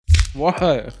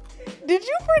What? Did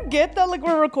you forget that like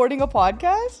we're recording a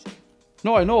podcast?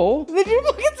 No, I know. Did you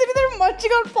fucking sitting there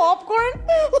munching on popcorn?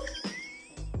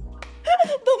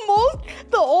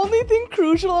 The only thing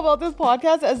crucial about this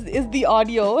podcast is the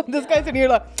audio. This guy's sitting here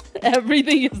like,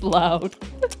 Everything is loud.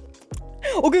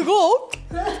 okay, go.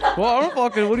 Well, I don't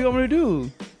fucking. What do you want me to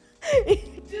do?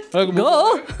 Like,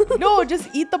 Go. No, just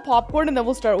eat the popcorn and then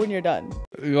we'll start when you're done.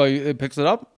 It picks it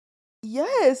up.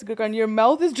 Yes, Gurkhan, your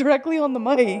mouth is directly on the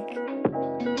mic.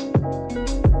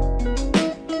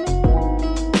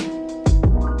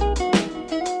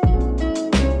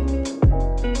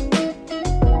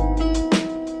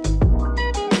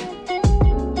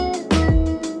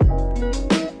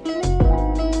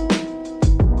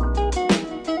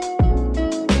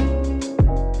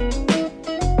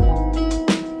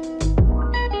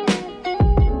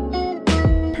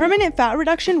 Permanent fat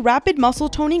reduction, rapid muscle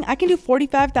toning. I can do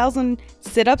 45,000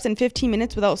 sit-ups in 15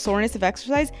 minutes without soreness of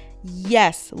exercise.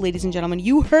 Yes, ladies and gentlemen,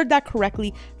 you heard that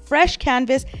correctly. Fresh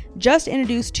Canvas just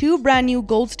introduced 2 brand new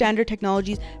gold standard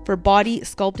technologies for body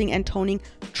sculpting and toning.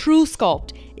 True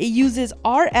Sculpt. It uses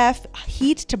RF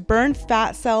heat to burn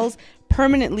fat cells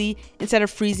permanently instead of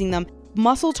freezing them.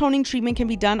 Muscle toning treatment can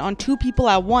be done on 2 people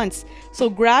at once. So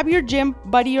grab your gym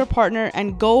buddy or partner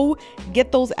and go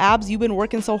get those abs you've been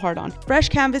working so hard on. Fresh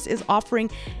Canvas is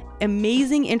offering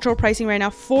amazing intro pricing right now,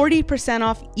 40%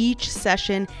 off each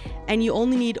session, and you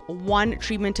only need 1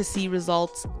 treatment to see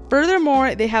results.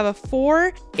 Furthermore, they have a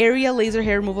 4 area laser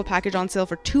hair removal package on sale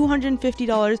for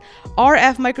 $250,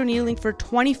 RF microneedling for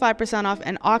 25% off,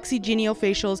 and Oxygenio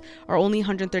facials are only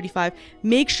 $135.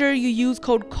 Make sure you use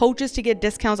code COACHES to get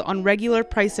discounts on regular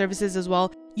price services as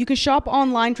well. You can shop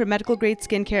online for medical grade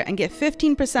skincare and get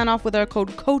 15% off with our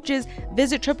code COACHES.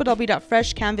 Visit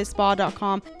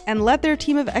www.freshcanvasspa.com and let their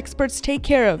team of experts take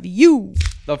care of you.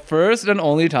 The first and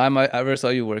only time I ever saw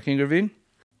you working, Graveen,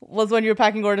 Was when you were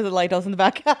packing orders at Lighthouse in the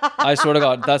back. I swear to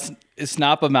God, that's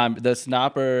Snapper man, the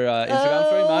Snapper Instagram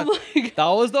story, man.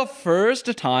 That was the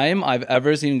first time I've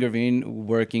ever seen Graveen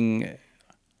working,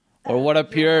 or what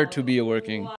appeared to be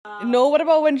working. No, what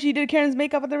about when she did Karen's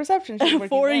makeup at the reception? She was working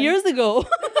 4 then. years ago. What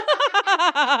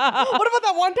about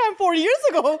that one time 4 years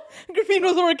ago? Griffin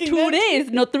was working 2 then. days.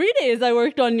 No, 3 days. I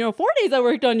worked on your 4 days. I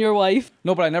worked on your wife.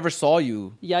 No, but I never saw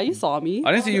you. Yeah, you saw me.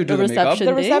 I didn't see you do the makeup.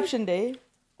 The reception day.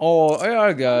 Oh, yeah,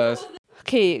 I guess.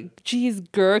 Okay, geez,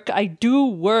 Gurk, I do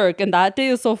work. And that day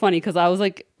was so funny because I was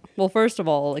like, well, first of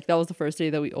all, like that was the first day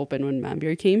that we opened when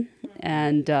Mambier came.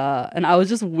 And I was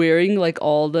just wearing like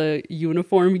all the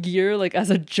uniform gear like as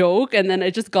a joke. And then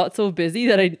I just got so busy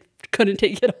that I couldn't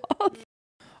take it off.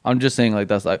 I'm just saying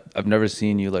like I've never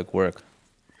seen you like work.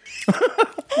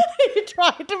 You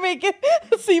tried to make it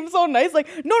seem so nice. Like,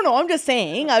 no, I'm just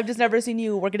saying. I've just never seen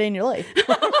you work a day in your life.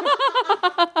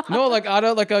 No, like at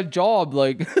a job,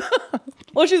 like.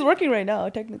 Well, she's working right now,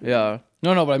 technically. Yeah.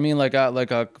 No, but I mean like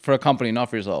for a company, not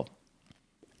for yourself.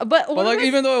 But like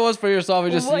even though it was for yourself,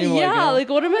 it just seemed like, yeah, you know, like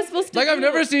what am I supposed to like do? I've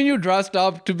never seen you dressed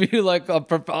up to be like I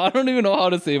don't even know how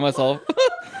to say myself.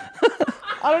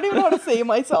 I don't even know how to say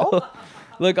myself.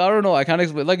 Like I don't know, I can't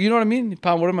explain. Like you know what I mean,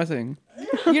 Pam? What am I saying?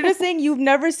 You're just saying you've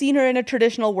never seen her in a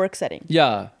traditional work setting.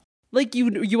 Yeah. Like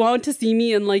you want to see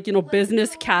me in like, you know,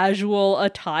 business casual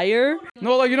attire?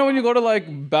 No, like you know when you go to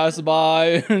like Best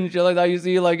Buy and shit like that, you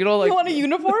see like you know like You want a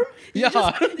uniform? yeah.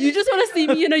 You just want to see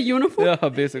me in a uniform? Yeah,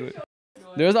 basically.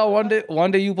 There's that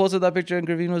one day you posted that picture and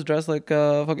Graveen was dressed like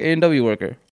a fucking A&W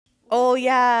worker. Oh,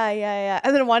 yeah.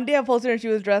 And then one day I posted her and she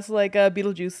was dressed like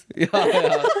Beetlejuice. Yeah.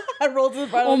 I rolled to the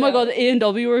front. Oh my god,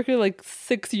 A&W worker like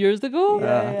 6 years ago?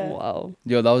 Yeah. Wow.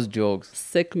 Yo, that was jokes.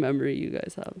 Sick memory you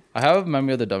guys have. I have a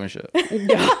memory of the dumbest shit.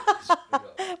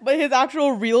 But his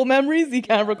actual real memories, he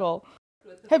can't recall.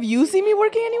 Have you seen me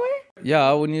working anywhere?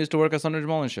 Yeah, when you used to work at Sunridge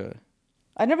Mall and shit.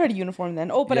 I never had a uniform then.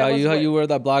 Oh, but yeah, I was you wear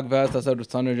that black vest that said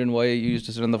Sunridge in white. You used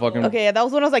to sit in the fucking. Okay, yeah, that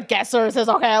was when I was like, guest services.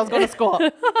 Okay, I was going to school.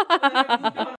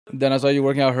 Then I saw you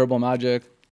working at Herbal Magic.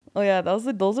 Oh yeah, those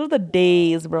are the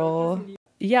days, bro.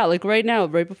 Yeah, like right now,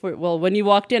 right before, well, when you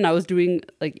walked in, I was doing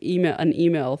like an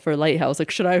email for Lighthouse.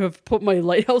 Like, should I have put my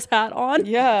Lighthouse hat on?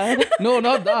 Yeah. No,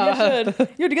 not that. You should.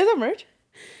 Yo, do you guys have merch?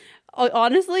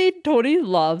 Honestly, Tony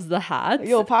loves the hats.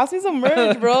 Yo, pass me some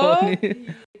merch, bro.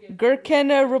 Gurk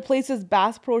can replace his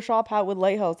Bass Pro Shop hat with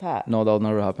Lighthouse hat. No, that'll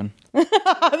never happen.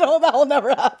 No, that will never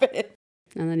happen.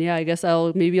 And then yeah, I guess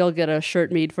I'll get a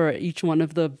shirt made for each one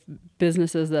of the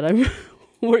businesses that I'm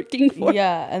working for.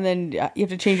 Yeah, and then you have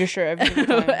to change your shirt every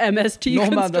single time. MST. No,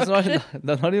 man, that's construction.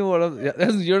 not even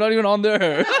what you're not even on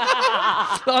there.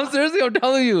 I'm seriously, I'm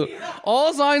telling you.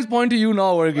 All signs point to you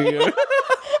not working here.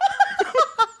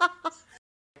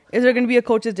 Is there going to be a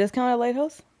coach's discount at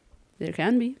Lighthouse? There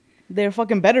can be. There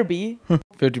fucking better be.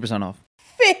 50% off.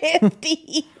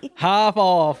 50. Half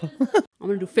off. I'm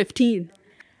gonna do 15.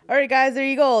 All right, guys, there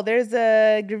you go. There's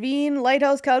a Graveen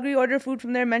Lighthouse Calgary. Order food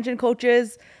from there. Mention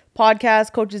Coaches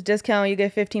podcast, Coaches discount. You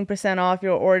get 15% off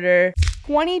your order.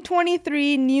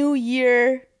 2023 New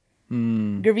Year.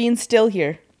 Graveen's still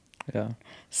here. Yeah.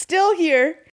 Still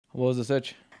here. What was the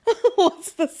sitch?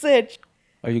 What's the sitch?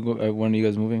 When are you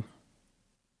guys moving?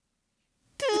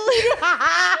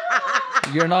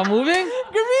 You're not moving?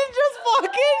 Graveen, just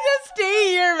stay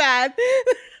here, man.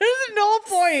 There's no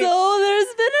point. So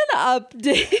there's been an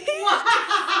update.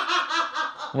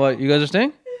 What? You guys are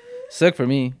staying? Sick for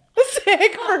me.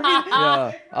 Sick for me.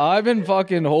 Yeah. I've been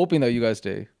fucking hoping that you guys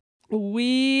stay.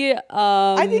 We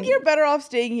I think you're better off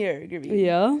staying here, Graveen.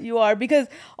 Yeah. You are, because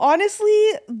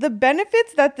honestly, the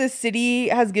benefits that the city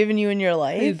has given you in your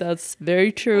life. That's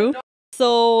very true.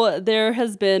 So there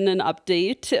has been an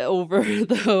update over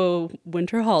the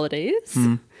winter holidays.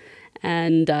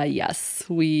 And yes,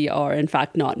 we are in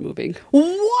fact not moving.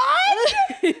 What?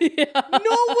 Yeah.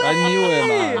 No way. I knew it,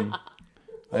 man.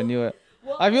 I knew it.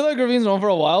 I feel like Graveen's known for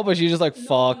a while, but she's just like,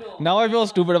 fuck. Now I feel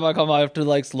stupid if I come. I have to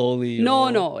like slowly.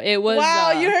 No, it was. Wow,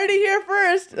 you heard it here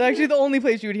first. Actually, the only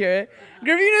place you would hear it.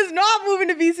 Graveen is not moving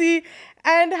to BC.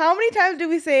 And how many times do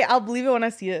we say, I'll believe it when I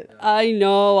see it? I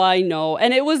know.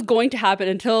 And it was going to happen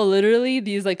until literally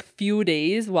these like few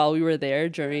days while we were there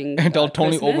during Until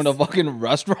Tony Christmas. opened a fucking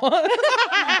restaurant.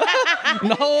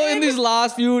 No, in these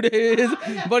last few days.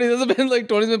 But this has been like,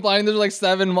 Tony's been planning this like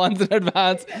 7 months in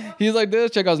advance. He's like, this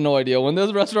chick has no idea. When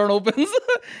this restaurant opens,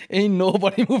 ain't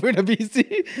nobody moving to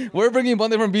BC. We're bringing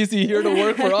Bande from BC here to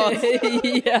work for us.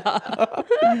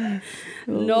 Yeah.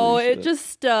 No, it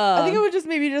just. I think it would just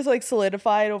maybe just like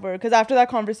solidified over, because after that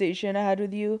conversation I had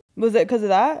with you, was it because of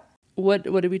that? What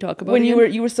did we talk about? When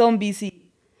again? you were still in BC.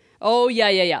 Oh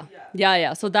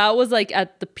yeah. So that was like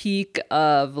at the peak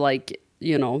of like,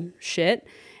 shit.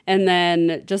 And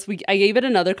then I gave it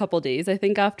another couple days, I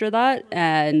think, after that.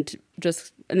 And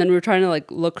then we were trying to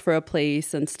like look for a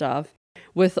place and stuff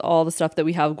with all the stuff that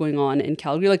we have going on in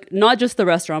Calgary, like not just the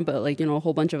restaurant, but like, a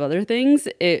whole bunch of other things.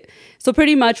 So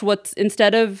pretty much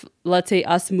instead of, let's say,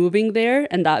 us moving there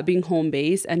and that being home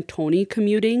base and Tony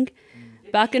commuting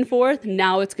back and forth,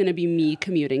 now it's going to be me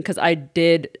commuting, because I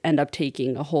did end up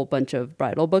taking a whole bunch of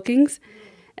bridal bookings.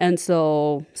 And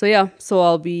so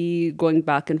I'll be going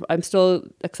back, and I'm still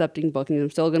accepting bookings.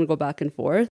 I'm still going to go back and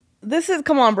forth.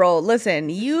 Come on, bro. Listen,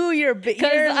 your Because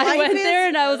I went there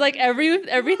and I was like,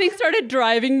 everything started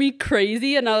driving me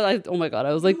crazy. And I was like, oh my God,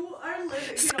 I was like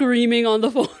screaming on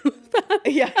the phone.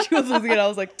 Yeah, she was losing it. I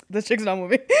was like, this chick's not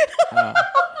moving.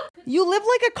 You live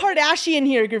like a Kardashian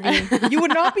here, Graveen. You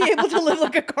would not be able to live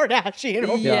like a Kardashian.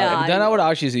 Over Yeah, Then I would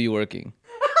actually see you working.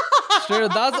 Sure,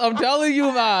 I'm telling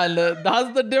you, man.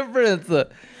 That's the difference.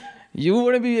 You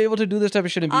wouldn't be able to do this type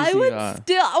of shit in BC. I would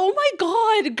still, oh my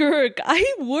God, Girk, I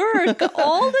work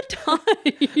all the time.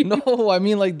 No, I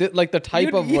mean like the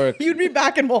type of work. You'd be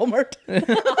back in Walmart.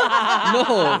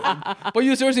 No, but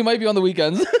you seriously might be on the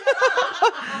weekends.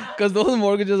 Because those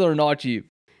mortgages are not cheap.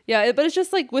 Yeah, but it's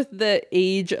just like with the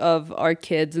age of our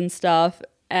kids and stuff.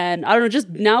 And I don't know, just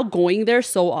now going there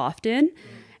so often.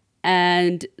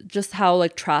 And just how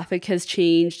like traffic has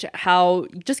changed. How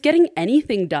just getting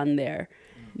anything done there.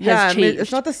 Yeah, I mean,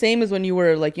 it's not the same as when you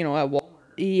were like, at Walmart.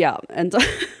 Yeah, and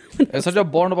It's such a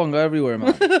born upon everywhere,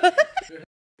 man.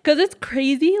 Because it's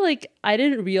crazy. Like, I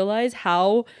didn't realize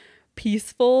how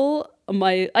peaceful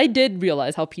I did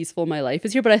realize how peaceful my life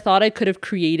is here, but I thought I could have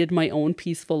created my own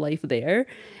peaceful life there.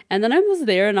 And then I was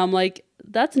there and I'm like,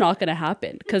 that's not going to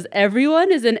happen, because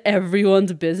everyone is in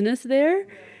everyone's business there.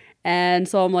 And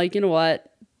so I'm like, you know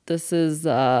what? This is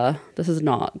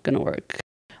not going to work.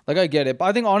 Like, I get it, but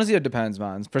I think honestly it depends,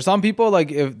 man. For some people,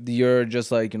 like, if you're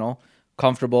just like,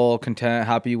 comfortable, content,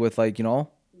 happy with like,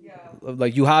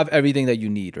 like you have everything that you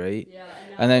need, right? Yeah,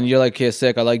 and then you're like, okay,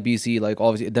 sick, I like BC, like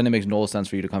obviously then it makes no sense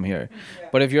for you to come here. Yeah.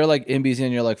 But if you're like in BC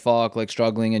and you're like, fuck, like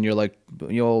struggling, and you're like,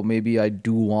 maybe I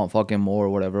do want fucking more,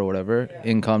 whatever,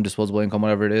 income, disposable income,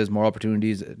 whatever it is, more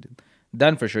opportunities,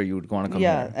 then for sure you would want to come here.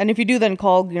 Yeah, and if you do, then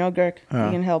call, Girk. He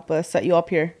can help set you up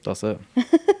here. That's it.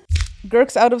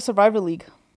 Girk's out of Survivor League.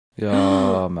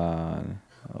 Yeah, man.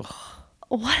 Ugh.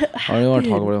 What happened? I don't even want to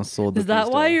talk about it. I'm so Is that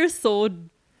why you're so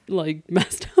like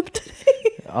messed up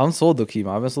today? I'm so dookie,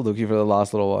 man. I've been so dookie for the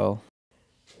last little while.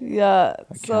 Yeah.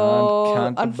 So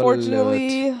can't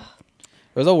unfortunately,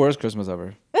 it was the worst Christmas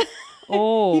ever.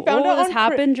 Oh, he found out this on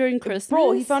happened during Christmas.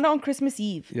 Bro, he found out on Christmas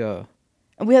Eve. Yeah.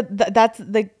 And we had that's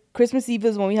like Christmas Eve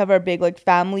is when we have our big like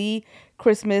family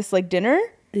Christmas like dinner.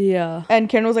 Yeah. And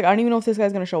Karen was like, I don't even know if this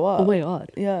guy's gonna show up. Oh my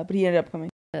God. Yeah, but he ended up coming.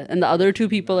 And the other two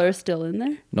people are still in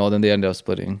there? No, then they ended up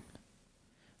splitting.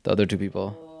 The other two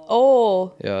people.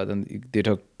 Oh. Yeah, then they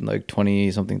took like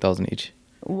 20 something thousand each.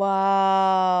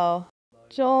 Wow.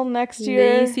 Joel, next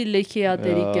year.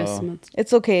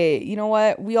 It's okay. You know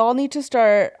what? We all need to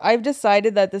start. I've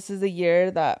decided that this is a year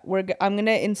that I'm going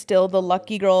to instill the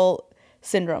lucky girl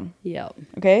syndrome. Yeah.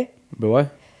 Okay? But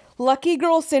what? Lucky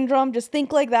girl syndrome. Just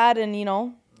think like that and,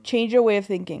 change your way of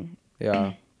thinking.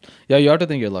 Yeah. Yeah, you have to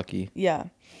think you're lucky. Yeah.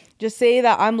 Just say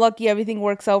that I'm lucky. Everything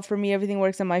works out for me. Everything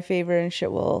works in my favor and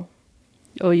shit will...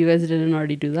 Oh, you guys didn't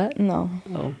already do that? No.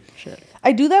 Oh, shit.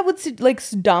 I do that with like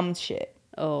dumb shit.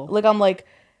 Oh. Like I'm like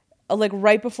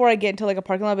right before I get into like a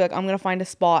parking lot, I'll be like, I'm gonna find a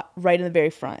spot right in the very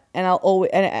front, and I'll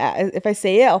always if I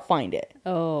say it, I'll find it.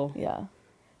 Oh. Yeah.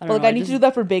 But like I need to do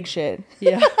that for big shit.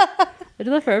 Yeah. I do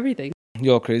that for everything.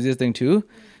 Yo, craziest thing too.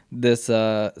 This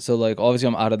so like obviously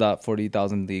I'm out of that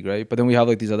 40,000 league, right? But then we have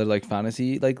like these other like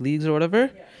fantasy like leagues or whatever.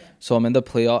 Yeah. So I'm in the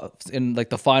playoffs in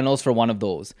like the finals for one of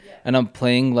those, and I'm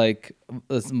playing like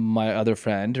my other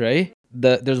friend, right?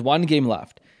 There's one game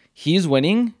left. He's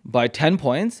winning by 10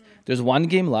 points. There's one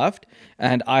game left,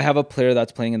 and I have a player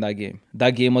that's playing in that game.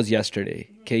 That game was yesterday.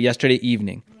 Okay, yesterday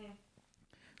evening.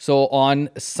 So on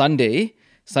Sunday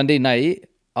night,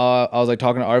 I was like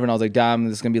talking to Arvin. I was like, damn,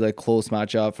 this is gonna be like close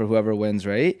matchup for whoever wins,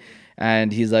 right?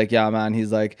 And he's like, yeah, man.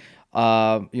 He's like,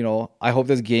 I hope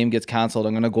this game gets canceled.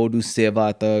 I'm gonna go do seva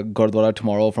at the Gurdwara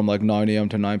tomorrow from like 9 a.m.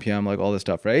 to 9 p.m. like all this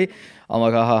stuff, right? I'm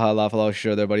like, ha, laugh a lot,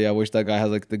 sure there, buddy. I wish that guy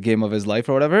has like the game of his life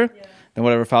or whatever. Yeah. Then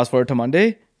whatever. Fast forward to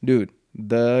Monday, dude,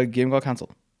 the game got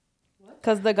canceled.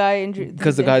 Cause the guy injured.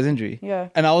 Because the guy's injury. Yeah.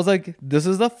 And I was like, this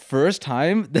is the first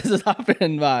time this has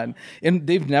happened, man. And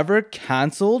they've never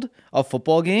canceled a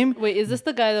football game. Wait, is this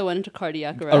the guy that went into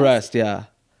cardiac arrest? Arrest, yeah.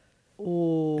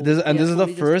 Oh. This is the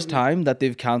first time that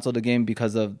they've canceled a game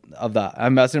because of that. I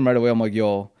messaged him right away. I'm like,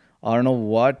 yo, I don't know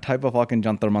what type of fucking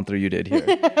jantar mantra you did here.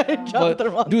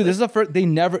 But, dude, this is the first.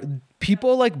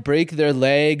 People like break their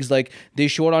legs. Like they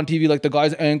show it on TV. Like the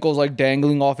guy's ankle's like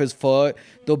dangling off his foot.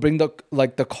 They'll bring the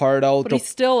card out. But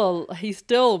he's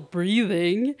still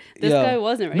breathing. This guy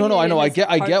wasn't, right? No, I know. I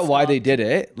get why they did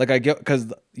it. Like I get,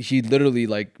 because he literally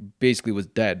like basically was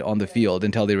dead on the field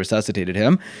until they resuscitated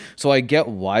him. So I get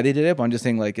why they did it. But I'm just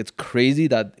saying like it's crazy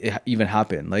that it even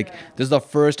happened. Like this is the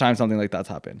first time something like that's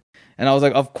happened. And I was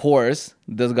like, of course,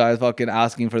 this guy's fucking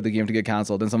asking for the game to get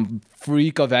canceled. And some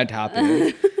freak event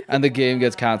happens and the game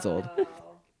gets canceled.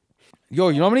 Yo,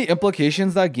 you know how many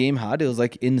implications that game had? It was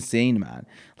like insane, man.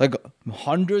 Like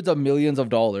hundreds of millions of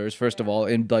dollars, first of all,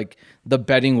 in like the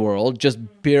betting world, just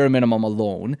bare minimum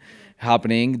alone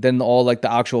happening. Then all like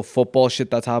the actual football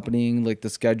shit that's happening, like the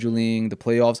scheduling, the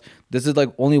playoffs. This is like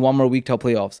only one more week till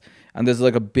playoffs. And there's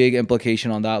like a big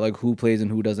implication on that, like who plays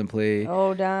and who doesn't play.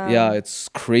 Oh, damn. Yeah, it's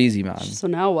crazy, man. So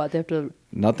now what? They have to...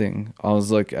 Nothing. I was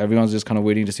like, everyone's just kind of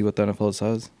waiting to see what the NFL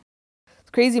says. It's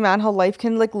crazy, man, how life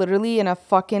can like literally in a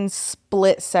fucking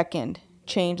split second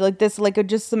change. Like this, like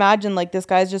just imagine like this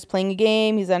guy's just playing a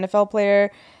game. He's an NFL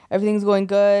player. Everything's going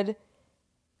good.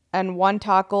 And one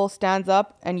tackle stands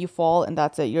up and you fall and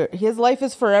that's it. His life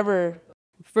is forever.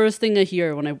 First thing I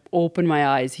hear when I open my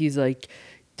eyes, he's like,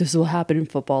 this is what happened in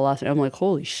football last night. I'm like,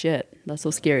 holy shit, that's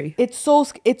so scary.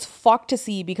 It's fucked to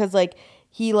see because like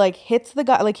he like hits the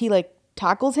guy, like he like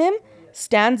tackles him,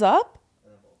 stands up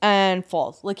and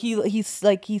falls. Like he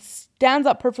stands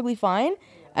up perfectly fine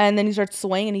and then he starts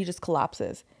swaying and he just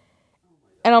collapses.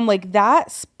 And I'm like, that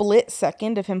split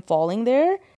second of him falling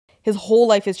there, his whole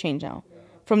life has changed now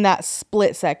from that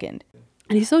split second.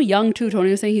 And he's so young too.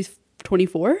 Tony was saying he's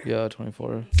 24? Yeah,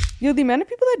 24. Yo, the amount of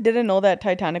people that didn't know that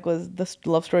Titanic the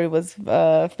love story was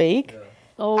fake.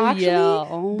 Oh, actually yeah.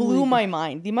 blew my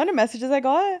mind. The amount of messages I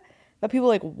got that people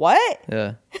were like, what?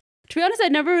 Yeah. To be honest, I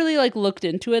never really like looked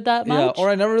into it that much. Yeah, or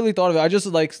I never really thought of it. I just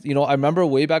like, I remember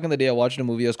way back in the day I watched a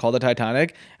movie. It was called The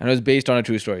Titanic and it was based on a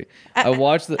true story. I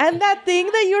watched and that thing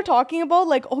that you're talking about,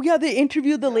 like, oh yeah, they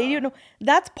interviewed the lady. No,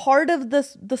 that's part of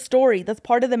the story. That's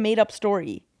part of the made up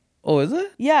story. Oh, is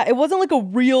it? Yeah, it wasn't like a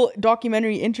real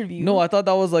documentary interview. No, I thought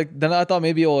that was like, then I thought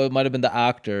maybe it might have been the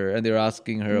actor and they were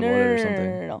asking her about it or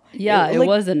something. No. Yeah, it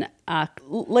was an act.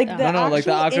 Like the like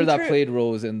the actor that played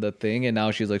Rose in the thing and now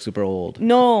she's like super old.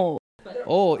 No.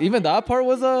 Oh, even that part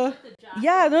was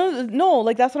Yeah, no,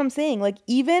 like that's what I'm saying. Like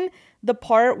even the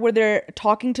part where they're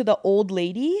talking to the old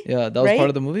lady. Yeah, that was right? part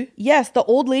of the movie? Yes, the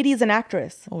old lady is an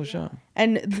actress. Oh, shit.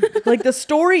 And like the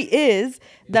story is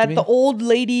that the old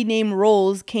lady named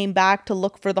Rose came back to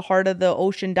look for the heart of the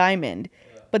ocean diamond.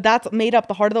 But that's made up.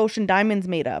 The heart of the ocean diamond's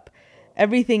made up.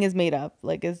 Everything is made up.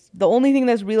 Like the only thing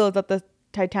that's real is that the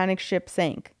Titanic ship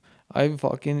sank. I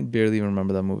fucking barely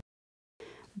remember that movie.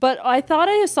 But I thought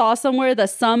I saw somewhere that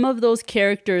some of those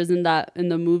characters in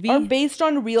the movie are based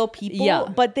on real people. Yeah.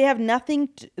 But they have nothing.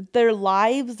 Their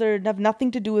lives have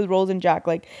nothing to do with Rose and Jack.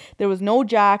 Like there was no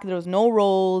Jack. There was no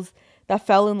Rose that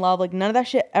fell in love. Like none of that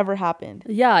shit ever happened.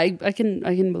 Yeah, I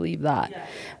can believe that. Yeah.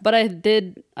 But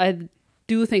I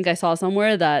do think I saw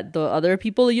somewhere that the other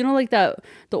people, like that,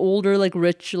 the older, like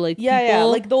rich, like people. Yeah,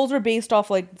 like those were based off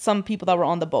like some people that were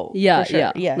on the boat. Yeah, for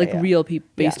sure. yeah, like real people,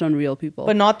 based on real people.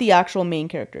 But not the actual main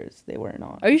characters. They were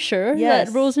not. Are you sure that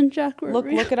Rose and Jack were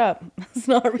real? Look it up. It's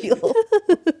not real.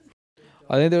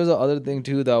 I think there was another thing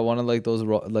too that one of like those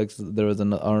like there was I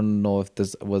don't know if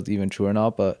this was even true or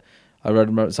not, but I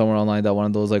read somewhere online that one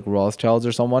of those like Rothschilds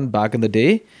or someone back in the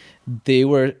day, they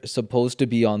were supposed to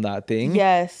be on that thing.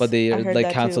 Yes, but they I heard like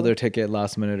that canceled too. their ticket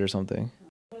last minute or something.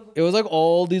 It was like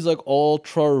all these like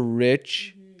ultra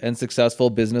rich and successful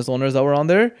business owners that were on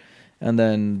there, and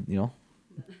then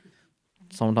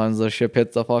sometimes the ship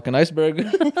hits the fucking iceberg,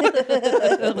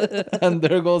 and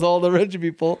there goes all the rich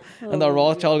people, and the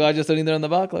Rothschild guy just sitting there in the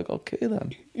back, like, okay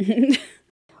then.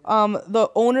 The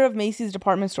owner of Macy's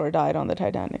department store died on the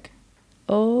Titanic.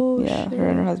 Oh, yeah, shit. her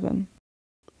and her husband.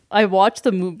 I watched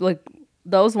the movie, like,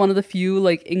 that was one of the few,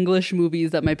 like, English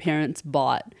movies that my parents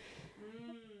bought.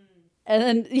 And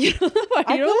then, I feel like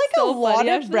a lot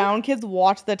of brown kids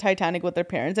watch the Titanic with their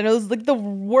parents, and it was, like, the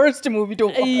worst movie to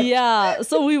watch. Yeah,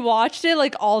 so we watched it,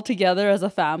 like, all together as a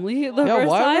family the first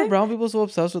why time. were brown people so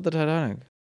obsessed with the Titanic?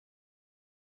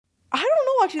 I don't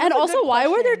know, actually. And also, why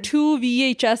were there 2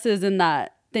 VHSs in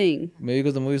that thing? Maybe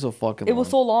because the movie's so fucking long. It was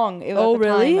so long.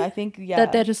 Really? I think, yeah.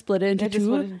 That they had to split it into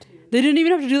two? They didn't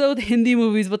even have to do that with Hindi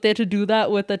movies, but they had to do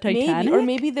that with the Titanic.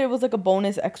 Maybe there was like a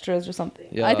bonus extras or something.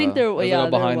 Yeah, I think there was like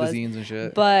behind the scenes and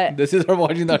shit. But this is her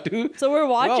watching that too. So we're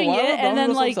watching it, and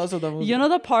then like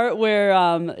the part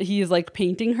where he's like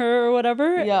painting her or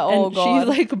whatever. Yeah. And she's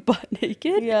like butt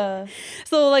naked. Yeah.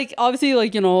 So like obviously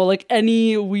like like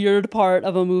any weird part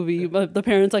of a movie, but the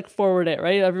parents like forward it,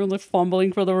 right? Everyone's like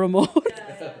fumbling for the remote.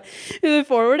 They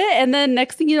forward it, and then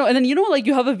next thing you know, like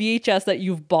you have a VHS that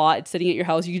you've bought sitting at your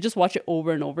house. You can just watch it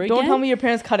over and over again. Don't tell me your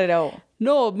parents cut it out.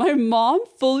 No, my mom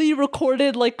fully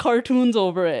recorded like cartoons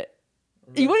over it.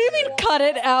 Really? What do you mean cut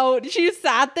it out? She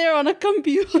sat there on a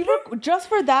computer just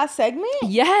for that segment.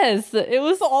 Yes, it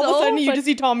was. So all of a sudden you just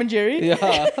see Tom and Jerry.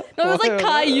 Yeah, no, it was like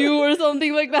Caillou or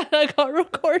something like that. That got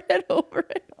recorded over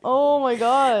it. Oh my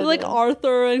god! It was like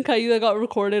Arthur and Caillou that got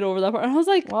recorded over that part. And I was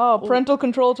like, wow, parental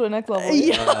control to a next level.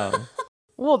 Yeah. Wow.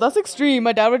 Whoa, that's extreme.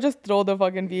 My dad would just throw the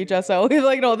fucking VHS out. He's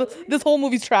like, no, this whole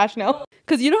movie's trash now.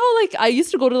 Because you know how like I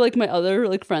used to go to like my other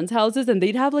like friends' houses and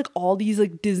they'd have like all these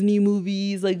like Disney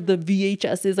movies, like the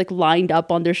VHSs like lined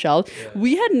up on their shelves. Yeah.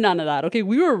 We had none of that. Okay,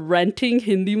 we were renting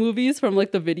Hindi movies from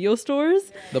like the video stores.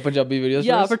 The Punjabi video stores?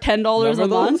 Yeah, for $10 a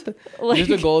month. Like, you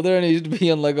used to go there and it used to be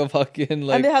in like a fucking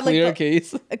like clear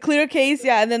case. A clear case,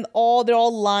 yeah. And then they're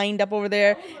all lined up over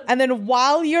there. And then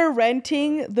while you're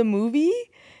renting the movie,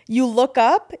 you look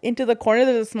up into the corner,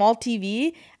 there's a small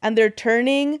TV, and they're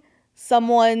turning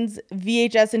someone's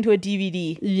VHS into a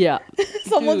DVD. Yeah.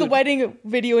 Someone's wedding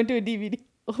video into a DVD.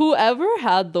 Whoever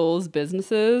had those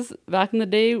businesses back in the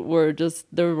day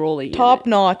they're rolling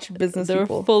top-notch business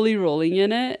people. They're fully rolling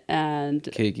in it and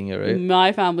caking it, right?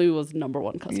 My family was number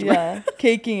one customer. Yeah,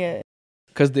 caking it.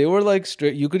 Because they were like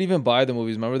straight, you could even buy the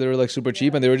movies. Remember, they were like super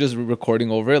cheap and they were just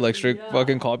recording over it, like straight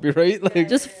fucking copyright. Like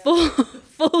just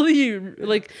fully,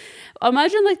 like,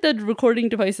 imagine like the recording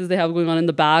devices they have going on in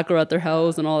the back or at their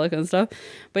house and all that kind of stuff.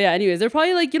 But yeah, anyways, they're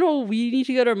probably like, we need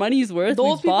to get our money's worth.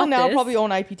 Those people now probably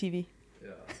own IPTV.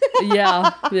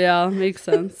 Yeah, makes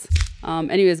sense.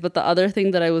 Anyways, but the other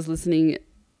thing that I was listening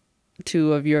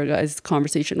to of your guys'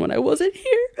 conversation when I wasn't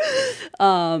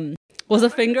here, was a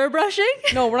finger brushing?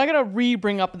 No, we're not gonna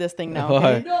bring up this thing now.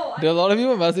 Why? Okay? No, there are a lot of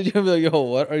people message you and be like, yo,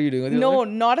 what are you doing with your life?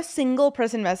 Not a single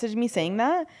person messaged me saying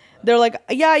that. They're like,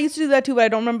 yeah, I used to do that too, but I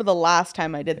don't remember the last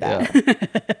time I did that. Yeah.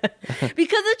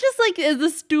 Because it just like is the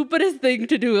stupidest thing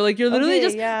to do. Like you're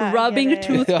literally rubbing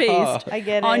toothpaste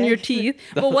on your teeth.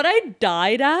 But what I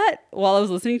died at while I was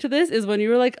listening to this is when you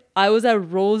were like, I was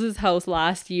at Rose's house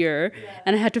last year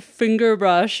and I had to finger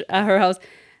brush at her house.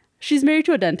 She's married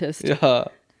to a dentist. Yeah.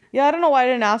 Yeah, I don't know why I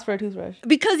didn't ask for a toothbrush.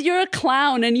 Because you're a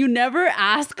clown and you never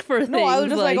ask for things. No, I was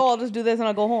just like, I'll just do this and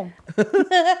I'll go home.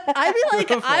 I'd be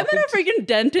like, I'm at a freaking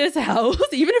dentist's house.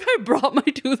 Even if I brought my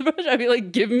toothbrush, I'd be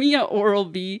like, give me an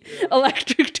Oral-B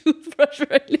electric toothbrush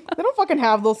right now. They don't fucking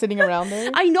have those sitting around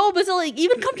there. I know, but so like,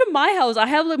 even come to my house. I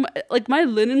have like my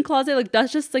linen closet. Like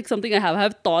that's just like something I have. I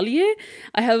have tauliye.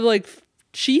 I have like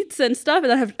sheets and stuff,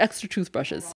 and I have extra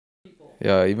toothbrushes.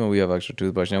 Yeah, even we have extra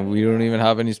toothbrush and we don't even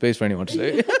have any space for anyone to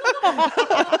say.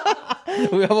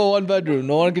 We have a 1 bedroom.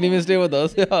 No one can even stay with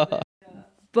us. Yeah.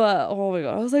 But oh my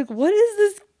god, I was like, what is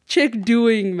this chick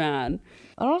doing, man?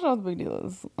 I don't know what the big deal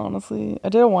is, honestly. I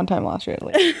did it one time last year.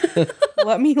 Like,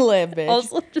 let me live, bitch.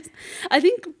 Also, just I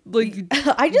think like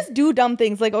I just do dumb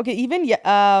things. Like, okay, even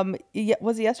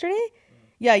was it yesterday?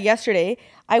 Yeah, yesterday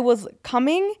I was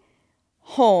coming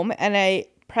home and I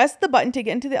pressed the button to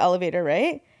get into the elevator,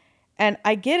 right? And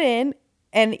I get in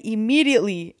and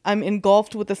immediately I'm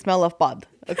engulfed with the smell of bud.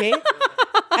 Okay,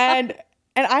 and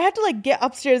I had to like get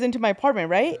upstairs into my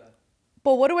apartment, right?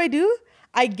 But what do?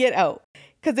 I get out.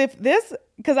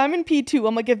 Because I'm in P2,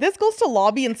 I'm like, if this goes to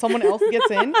lobby and someone else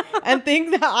gets in and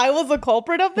thinks that I was the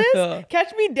culprit of this,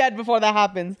 catch me dead before that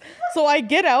happens. So I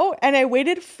get out and I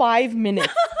waited 5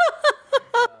 minutes.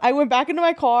 I went back into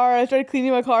my car. I started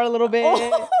cleaning my car a little bit.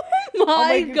 oh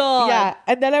my god. Yeah.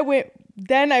 And then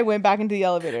I went back into the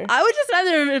elevator. I would just stand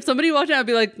there, if somebody walked in, I'd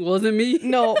be like, wasn't me.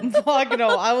 No, fuck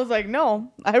no. I was like,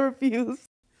 no, I refuse.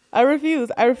 I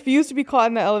refuse to be caught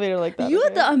in the elevator like that.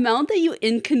 The amount that you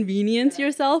inconvenience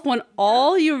yourself when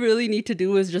all you really need to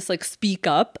do is just like speak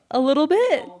up a little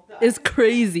bit is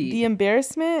crazy. The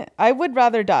embarrassment, I would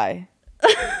rather die.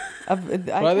 I think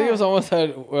if someone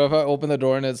said, well, if I open the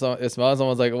door and it smells,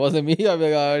 someone's like, it wasn't me, I'd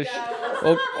be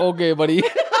like, okay, buddy.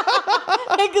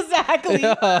 Exactly.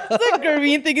 Yeah. It's like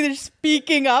Gurveen thinking they're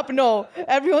speaking up. No,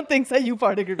 everyone thinks that you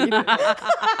part of Gurveen.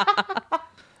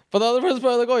 But the other person's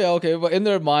probably like, oh yeah, okay. But in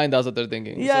their mind, that's what they're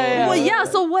thinking. Yeah. Well, yeah,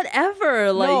 so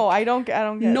whatever. Like, no, I don't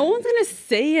care. No one's going to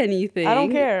say anything. I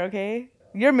don't care, okay?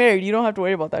 You're married. You don't have to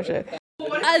worry about that shit.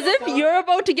 As if you're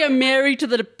about to get married to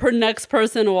the next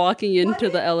person walking into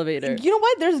the elevator. You know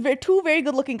what? There's two very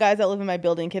good looking guys that live in my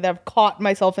building, okay, that I've caught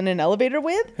myself in an elevator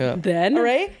with. Yeah. Then? All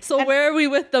right? So and where are we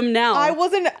with them now? I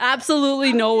wasn't...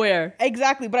 Absolutely nowhere.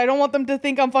 Exactly, but I don't want them to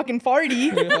think I'm fucking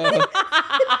farty. Yeah.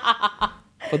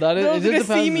 But that is... They're going to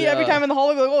see me every time in the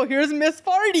hallway, like, oh, here's Miss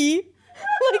Farty.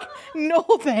 Like, no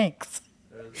thanks.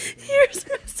 Here's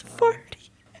Miss Farty.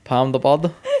 Pound the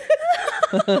pod.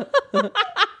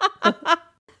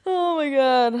 Oh my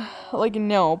god. Like,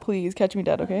 no, please catch me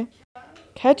dead, okay?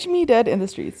 Catch me dead in the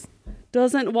streets.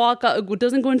 Doesn't go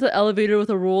into the elevator with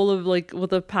a roll of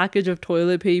with a package of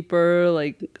toilet paper.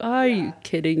 Like, are you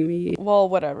kidding me? Well,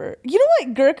 whatever. You know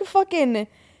what? Gurk fucking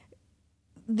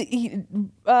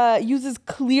uses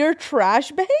clear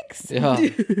trash bags. Yeah.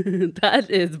 That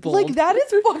is bold. Like, that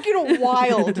is fucking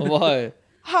wild. Why?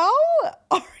 How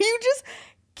are you just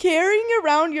carrying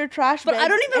around your trash But bags? I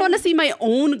don't even want to see my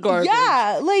own garbage.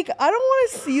 Yeah, like, I don't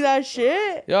want to see that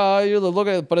shit. Yeah, you look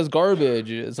at it, but it's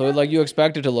garbage. So like you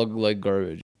expect it to look like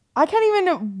garbage. I can't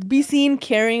even be seen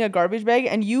carrying a garbage bag,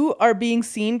 and you are being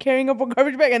seen carrying a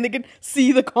garbage bag, and they can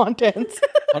see the contents.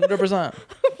 100%.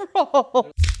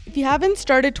 Bro. If you haven't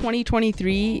started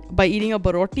 2023 by eating a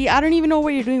baroti, I don't even know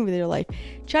what you're doing with your life.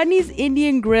 Chutney's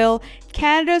Indian Grill,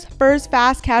 Canada's first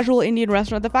fast casual Indian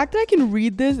restaurant. The fact that I can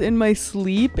read this in my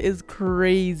sleep is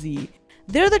crazy.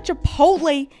 They're the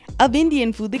Chipotle of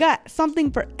Indian food. They got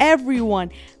something for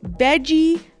everyone.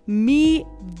 Veggie, meat,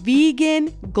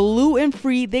 vegan,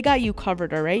 gluten-free. They got you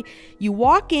covered, all right? You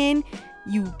walk in,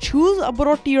 you choose a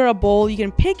baroti or a bowl. You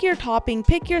can pick your topping,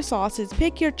 pick your sauces,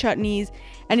 pick your chutneys.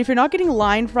 And if you're not getting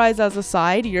line fries as a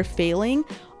side, you're failing.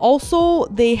 Also,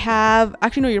 they have...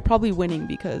 Actually, no, you're probably winning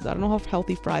because I don't know how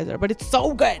healthy fries are, but it's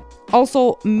so good.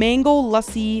 Also, mango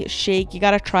lassi shake. You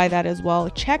got to try that as well.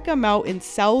 Check them out in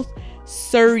South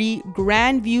Surrey,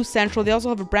 Grandview Central. They also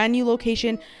have a brand new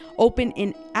location open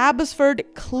in Abbotsford,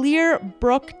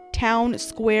 Clearbrook Town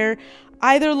Square.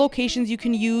 Either locations, you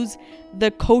can use the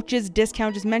coach's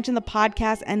discount. Just mention the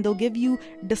podcast and they'll give you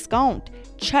discount.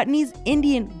 Chutney's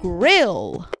Indian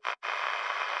Grill.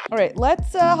 All right,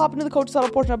 let's hop into the Coach's Huddle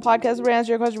portion of the podcast. We're going to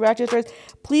answer your questions, react to your stories.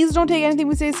 Please don't take anything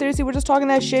we say seriously. We're just talking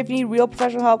that shit. If you need real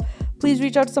professional help, please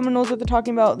reach out to someone who knows what they're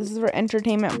talking about. This is for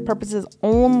entertainment purposes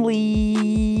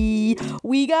only.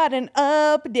 We got an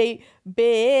update,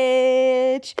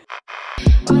 bitch.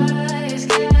 Why it's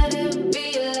gotta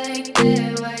be like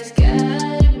that? Why it's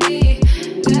gotta be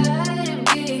like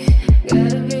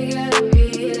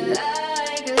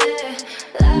that?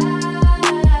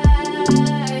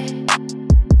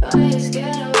 Why it's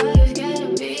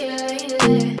gotta be like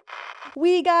that?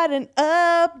 We got an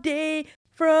update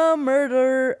from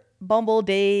Murder Bumble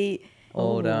Date.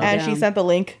 Oh, damn. And she sent the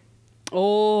link.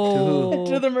 Oh.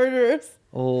 To the murderers.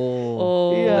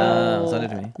 Oh. Yeah. Damn. Send it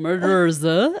to me. Murderers,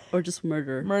 or just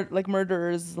murder? Like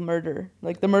murderers, the murder.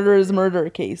 Like the murderer's murder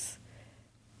case.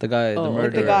 The guy, the murderer.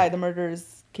 Like the guy, the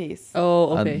murderer's case.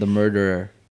 Oh, okay. The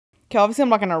murderer. Okay, obviously I'm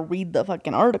not gonna read the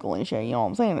fucking article and shit, you know what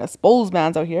I'm saying? Expose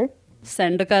man's out here.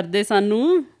 Send kar de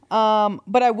sanu.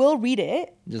 But I will read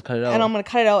it. Just cut it out. And I'm gonna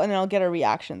cut it out, and then I'll get her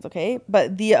reactions, okay?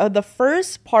 But the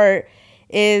first part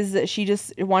is she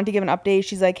just wanted to give an update.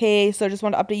 She's like, hey, so I just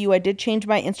want to update you. I did change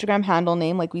my Instagram handle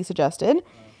name, like we suggested.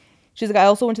 She's like, I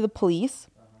also went to the police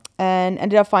and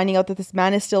ended up finding out that this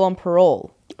man is still on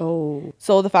parole. Oh.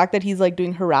 So the fact that he's like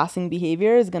doing harassing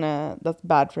behavior is that's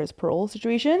bad for his parole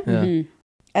situation. Yeah. Mm-hmm.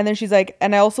 And then she's like,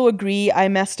 and I also agree I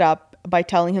messed up by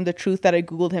telling him the truth that I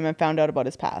Googled him and found out about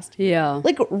his past. Yeah.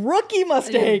 Like, rookie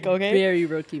mistake, okay? Very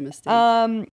rookie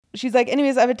mistake. She's like,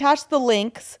 anyways, I've attached the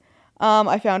links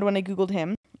I found when I Googled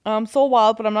him. So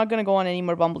wild, but I'm not going to go on any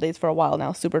more Bumble dates for a while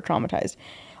now. Super traumatized.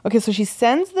 Okay, so she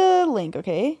sends the link,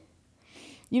 okay?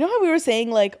 You know how we were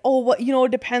saying, like, oh, what, you know,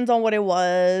 it depends on what it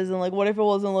was. And, like, what if it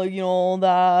wasn't, like, you know,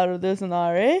 that or this and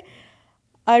that, right?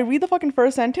 I read the fucking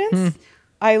first sentence.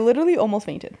 I literally almost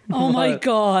fainted. Oh my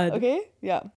God. Okay?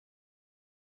 Yeah.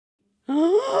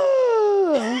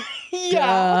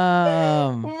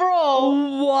 Damn.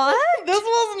 Bro. What? This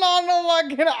was not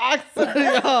no fucking accident.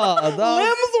 Yeah,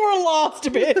 Limbs were lost,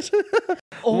 bitch.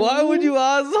 Why would you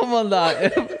ask someone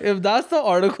that? If that's the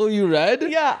article you read,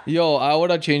 Yeah. yo, I would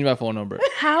have changed my phone number.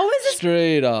 How is this?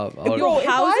 Straight up. I would've- Bro, if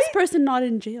How is I- this person not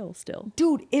in jail still?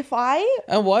 Dude,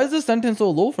 And why is the sentence so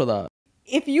low for that?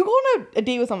 if you go on a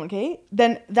date with someone, okay,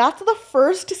 then that's the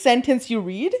first sentence you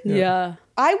read. Yeah.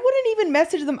 I wouldn't even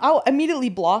message them out. Immediately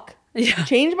block. Yeah.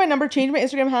 Change my number, change my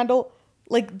Instagram handle.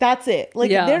 Like, that's it. Like,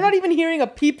 Yeah. they're not even hearing a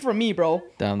peep from me, bro.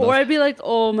 Damn. Or That's, I'd be like,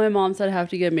 oh, my mom said I have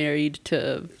to get married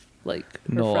to like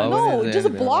her No, I friends. wouldn't No, say just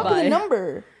anything block like the that.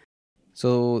 number.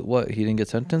 so what? He didn't get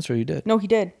sentenced, or he did? No, he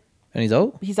did. And he's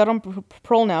out. He's out on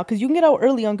parole now because you can get out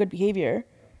early on good behavior.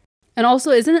 And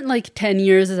also, isn't it like 10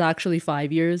 years is actually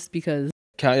 5 years? Because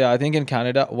Yeah, I think in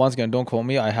Canada, once again, don't quote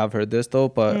me. I have heard this though,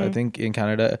 but Mm. I think in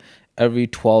Canada, every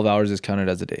 12 hours is counted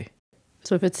as a day.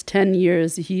 so if it's 10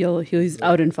 years, he's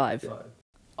out in 5.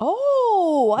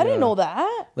 Oh, I didn't Yeah. know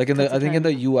that. Like in That's the, I the think in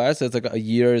the US, it's like a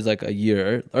year is like a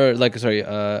year, or like sorry,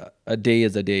 a day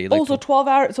is a day. Like, Oh, so 12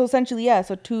 hours. So essentially, yeah.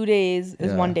 So 2 days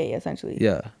is Yeah. 1 day, essentially.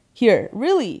 yeah. Here,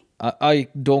 really? I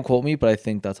don't quote me, but I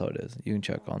think that's how it is. You can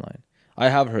check online. I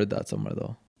have heard that somewhere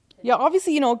though. Yeah,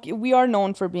 obviously, you know, we are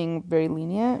known for being very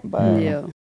lenient, but Yeah.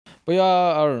 But yeah,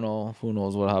 I don't know. Who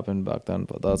knows what happened back then?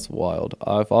 But that's wild.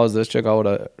 If I was this chick, I would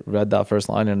have read that first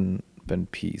line and been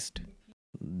pieced.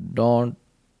 Don't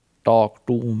talk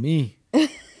to me.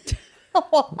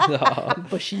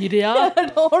 Bashiria.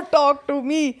 don't talk to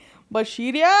me,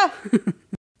 Bashiria.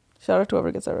 Shout out to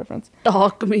whoever gets that reference.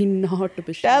 Talk me not,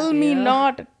 Bashiria. Tell me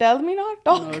not,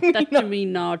 talk No, me touch not. me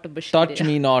not, Bashiria. Touch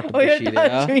me not, Oh, yeah, Bashir.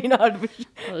 touch me not, I was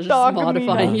just Talk me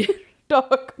modifying not. it.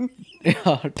 talk me.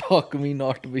 Yeah, talk me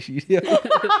not, Bashir.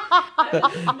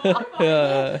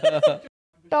 Yeah.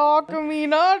 Talk me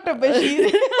not,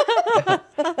 Bashiria.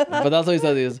 But that's what he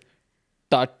says is,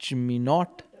 touch me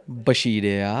not,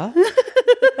 Bashir.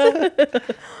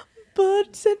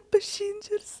 Birds and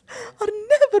passengers are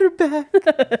never back.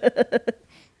 That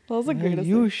was the greatest.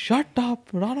 You shut up,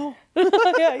 Rano.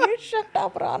 Yeah, you shut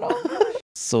up, Rano.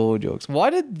 So jokes. Why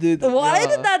did Why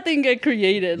did that thing get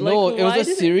created? No, Like, it was why a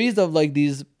did series of like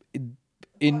these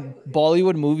in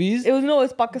Bollywood movies.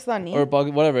 It's Pakistani. Or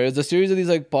whatever. It's a series of these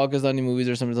like Pakistani movies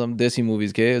or some Desi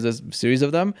movies, okay? It's a series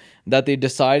of them that they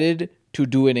decided to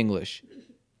do in English.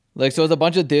 Like, so it's a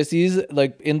bunch of Desis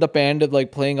like in the band of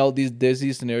like playing out these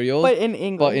Desi scenarios. But in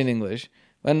English. But in English.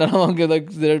 And none of them like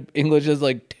their English is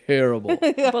like terrible.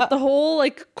 But the whole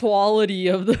like quality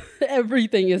of the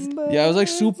everything is Yeah, it was like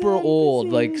super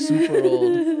old. Like super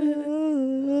old.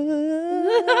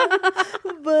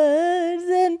 Birds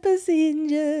and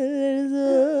passengers.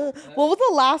 What was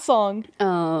the last song?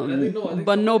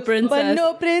 but no princess. But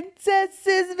no princess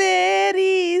is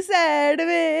very sad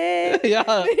way.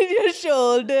 Yeah. Your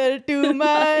shoulder to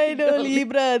my dolly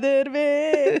brother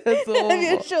way. So-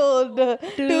 Your shoulder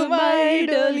to my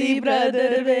dolly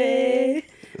brother way.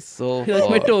 So That's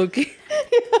my fucked. talkie.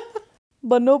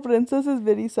 But no princess is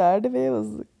very sad way was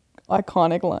an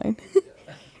iconic line.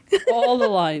 All the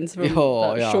lines from Yo,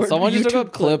 that yeah. short Someone just took a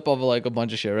YouTube clip of like a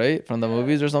bunch of shit, right? From the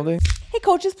movies or something. Hey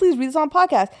coaches, please read this on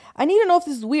podcast. I need to know if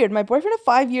this is weird. My boyfriend of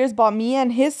 5 years bought me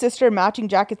and his sister matching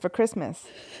jackets for Christmas.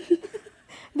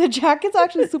 The jacket's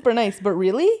actually super nice, but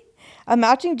really? A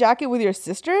matching jacket with your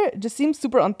sister just seems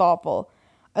super unthoughtful.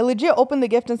 I legit opened the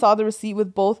gift and saw the receipt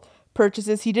with both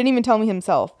purchases. He didn't even tell me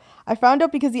himself. I found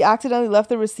out because he accidentally left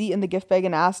the receipt in the gift bag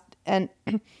and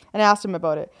asked him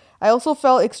about it. I also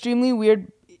felt extremely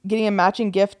weird getting a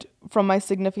matching gift from my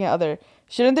significant other.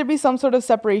 Shouldn't there be some sort of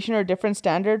separation or different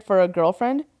standard for a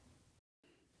girlfriend?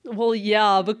 Well,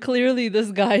 yeah, but clearly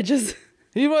this guy just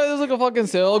There's like a fucking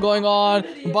sale going on.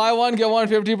 Buy one, get one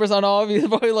 50% off. He's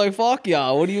probably like, fuck yeah,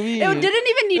 what do you mean? It didn't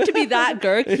even need to be that,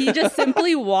 Girk. He just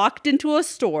simply walked into a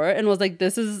store and was like,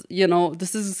 this is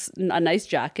a nice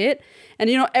jacket. And,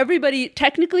 everybody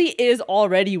technically is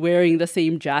already wearing the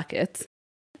same jackets.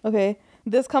 Okay.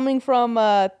 This coming from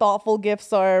thoughtful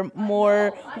gifts are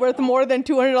worth more than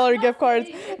 $200 gift cards.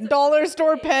 Dollar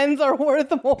store pens are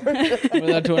worth more.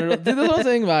 That's what I'm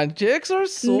saying, man. Chicks are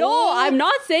so... No, I'm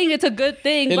not saying it's a good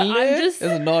thing, but I'm just...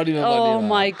 It's not even Oh funny, man.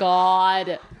 my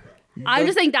God. I'm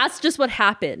just saying that's just what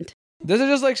happened. This is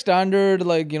just like standard,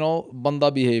 banda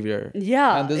behavior.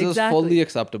 Yeah, And this exactly. is fully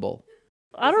acceptable.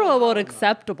 I don't know about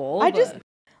acceptable. I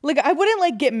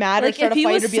wouldn't get mad or like start if a he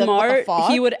fight was or be like, what smart, the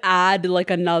fuck? he would add like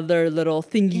another little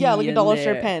thingy. Yeah, like a in dollar there.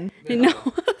 store pen.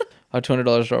 A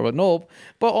 $200 store, but nope.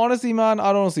 But honestly, man,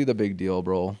 I don't see the big deal,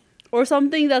 bro. Or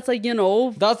something that's like,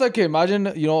 That's like, okay, imagine,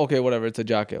 okay, whatever, it's a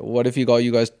jacket. What if he got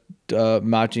you guys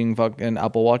matching fucking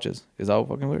Apple Watches? Is that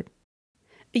fucking weird?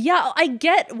 Yeah, I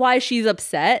get why she's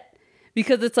upset.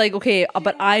 Because it's like, okay,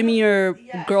 but I'm your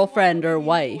girlfriend or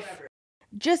wife.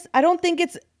 I don't think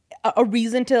it's a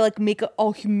reason to like make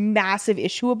a massive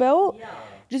issue about.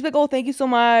 Just be like, oh, thank you so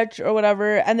much or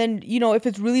whatever. And then, if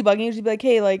it's really bugging you, just be like,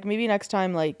 hey, like maybe next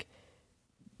time, like,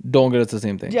 don't get us the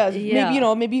same thing. yeah.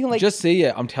 Maybe you can like just say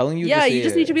it. I'm telling you. Yeah, just you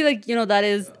just need to be like,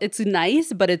 it's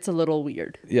nice, but it's a little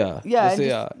weird. Yeah. Yeah, Just say,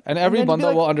 and just- And every and then just be banda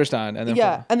like- will understand. And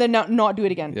then and then not do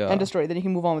it again Yeah. and destroy it. Then you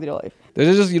can move on with your life.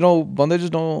 there's just, banda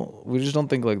we just don't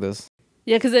think like this.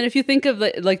 Yeah, because then if you think of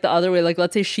like the other way, like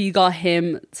let's say she got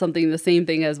him something, the same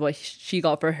thing as what she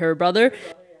got for her brother,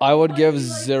 I would give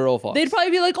zero fucks. they'd probably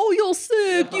be like, oh, you're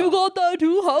sick, you got that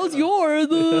too, how's yours?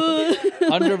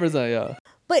 100%, yeah.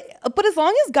 But as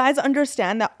long as guys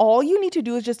understand that all you need to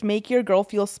do is just make your girl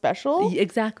feel special,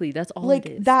 Exactly, that's all like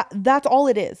it is. that's all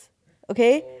it is.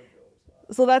 Okay?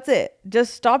 So that's it.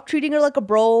 Just stop treating her like a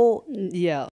bro.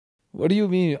 Yeah. What do you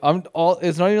mean?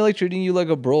 It's not even like treating you like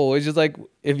a bro. It's just like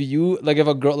if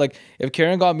a girl, like if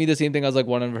Karen got me the same thing as like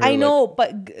one of her. I know,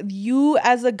 but you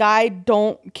as a guy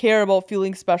don't care about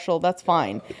feeling special. That's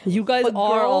fine. You guys But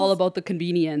are all girls- about the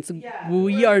convenience.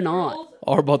 We are not.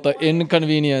 Or about the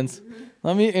inconvenience.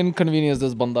 Let me inconvenience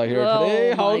this banda here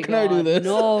today. Oh How my can I do God. this?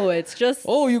 No, it's just,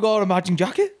 Oh, you got a matching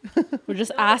jacket? we're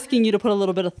just asking you to put a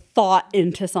little bit of thought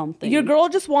into something. Your girl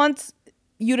just wants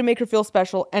you to make her feel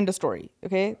special. End of story.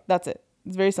 Okay? That's it.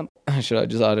 It's very simple. Should I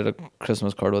just added a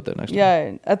Christmas card with it next time?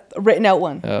 Yeah, a written out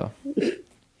one. Yeah.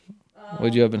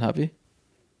 Would you have been happy?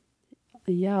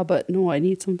 Yeah, but no, I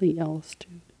need something else too.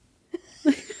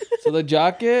 So the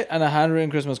jacket and a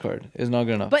handwritten Christmas card is not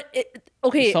good enough. But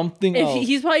okay, Something if else.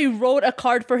 he's probably wrote a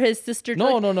card for his sister.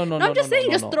 No. I'm just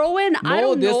saying, just throw in. I No,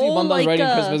 don't this know, banda's like writing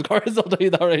a, Christmas cards. I'll tell you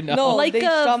that right now. No. like They-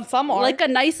 some are. like a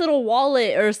nice little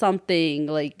wallet or something,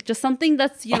 like just something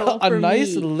that's a for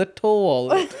nice me. little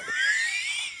wallet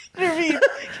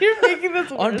You're making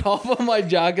this on top of my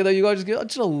jacket that you got.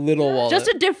 Just a little wallet. Just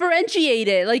to differentiate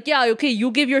it. Like, yeah, okay, you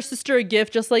give your sister a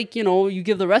gift just like, you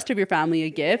give the rest of your family a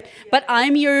gift. But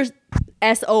I'm your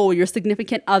SO, your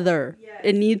significant other.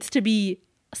 It needs to be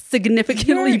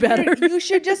significantly better. You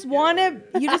should just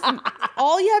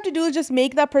all you have to do is just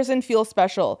make that person feel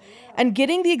special. And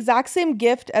getting the exact same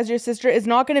gift as your sister is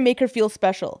not going to make her feel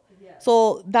special.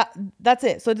 So that's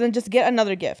it. So then just get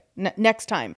another gift next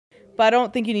time. But I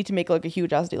don't think you need to make like a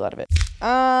huge ass deal out of it.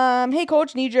 Hey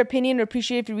coach, need your opinion.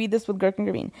 Appreciate if you read this with Girk and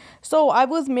Graveen. So I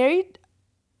was married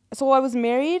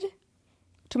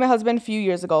to my husband a few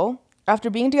years ago. After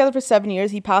being together for 7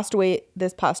 years, he passed away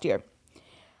this past year.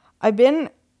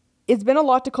 It's been a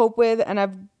lot to cope with, and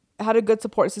I've had a good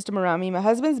support system around me. My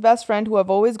husband's best friend, who I've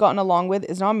always gotten along with,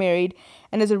 is not married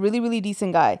and is a really, really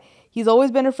decent guy. He's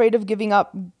always been afraid of giving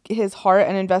up his heart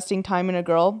and investing time in a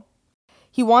girl.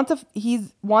 He wants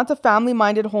a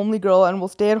family-minded, homely girl and will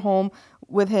stay at home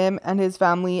with him and his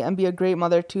family and be a great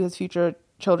mother to his future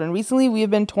children. Recently, we have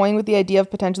been toying with the idea of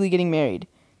potentially getting married.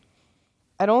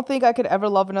 I don't think I could ever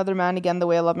love another man again the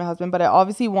way I love my husband, but I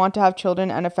obviously want to have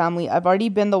children and a family. I've already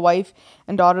been the wife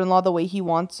and daughter-in-law the way he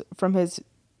wants from his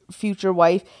future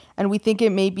wife, and we think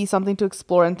it may be something to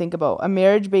explore and think about. A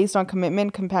marriage based on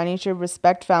commitment, companionship,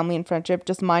 respect, family, and friendship,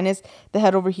 just minus the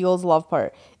head over heels love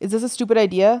part. Is this a stupid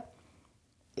idea?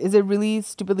 Is it really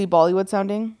stupidly Bollywood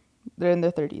sounding? They're in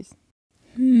their 30s.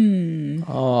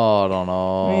 Oh, I don't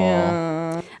know.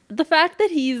 Yeah. The fact that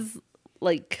he's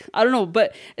like, I don't know,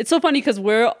 but it's so funny because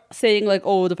we're saying like,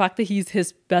 oh, the fact that he's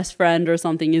his best friend or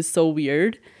something is so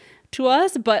weird to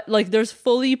us. But like, there's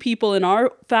fully people in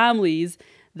our families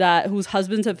that whose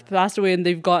husbands have passed away and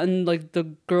they've gotten like the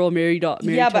girl married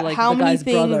Yeah, to but like how the many guy's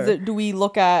things brother. do we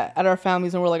look at our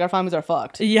families and we're like, our families are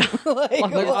fucked? Yeah. Like,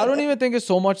 Like, I don't even think it's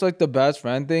so much like the best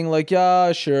friend thing. Like,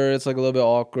 yeah, sure, it's like a little bit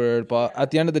awkward, but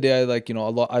at the end of the day, like, you know, a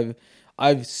lot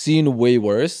I've seen way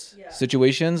worse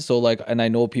situations. So like, and I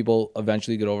know people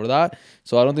eventually get over that.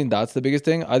 So I don't think that's the biggest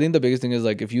thing. I think the biggest thing is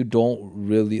like if you don't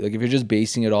really like if you're just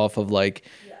basing it off of like,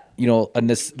 you know,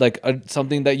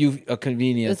 something that a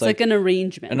convenience. It's like an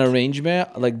arrangement. An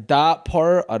arrangement, like that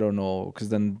part, I don't know, because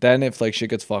then if like shit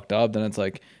gets fucked up, then it's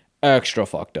like extra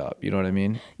fucked up. You know what I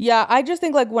mean? Yeah, I just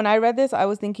think like when I read this, I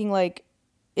was thinking like,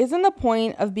 isn't the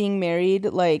point of being married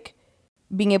like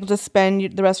being able to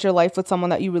spend the rest of your life with someone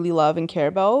that you really love and care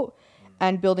about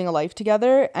and building a life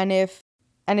together? And if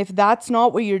that's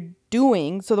not what you're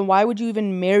doing, so then why would you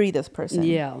even marry this person?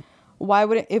 Yeah. Why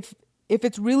would if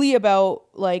it's really about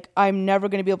like I'm never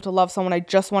going to be able to love someone, I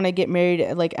just want to get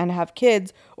married like and have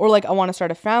kids, or like I want to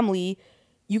start a family,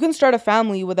 you can start a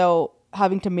family without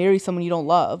having to marry someone you don't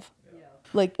love.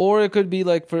 Like, or it could be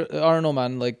like, for I don't know,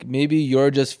 man, like maybe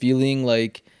you're just feeling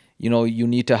like, you know, you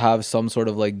need to have some sort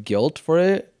of like guilt for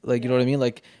it. Like, you know what I mean?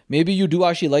 Like maybe you do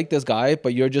actually like this guy,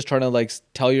 but you're just trying to like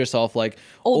tell yourself like,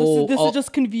 this is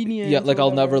just convenient. yeah, like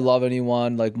I'll never love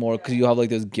anyone like more because you have like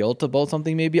this guilt about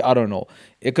something. Maybe, I don't know,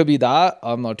 it could be that,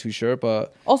 I'm not too sure.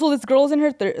 But also this girl's in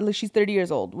her like she's 30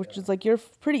 years old, which is like you're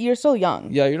still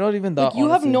young. yeah, you're not even that, Like you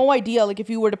honestly. have no idea like if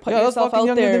you were to put Yeah, that's yourself fucking out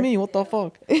younger there than me. What the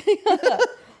fuck?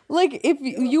 like if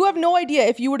you have no idea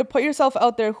if you were to put yourself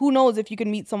out there, who knows if you can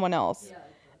meet someone else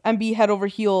and be head over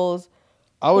heels.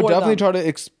 I would for definitely them. try to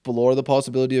explore the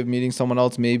possibility of meeting someone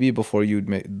else maybe before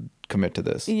you'd commit to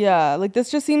this. Yeah, like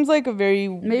this just seems like a very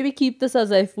Maybe keep this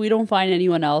as if we don't find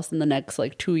anyone else in the next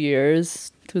like 3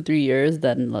 years,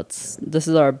 then this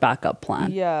is our backup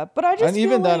plan. yeah. But I just And even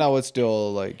feel then, like, I would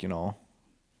still like, you know,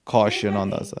 caution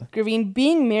on that side. Graveen,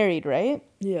 being married, right?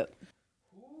 Yeah.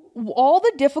 All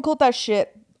the difficult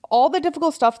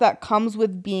stuff that comes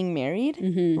with being married,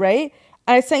 right?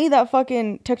 And I sent you that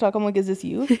fucking TikTok. I'm like, is this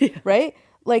you? Right?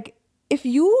 Like, if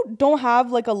you don't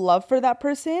have like a love for that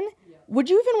person, would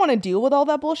you even want to deal with all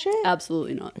that bullshit?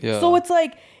 Absolutely not. Yeah. So it's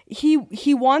like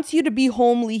he wants you to be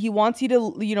homely. He wants you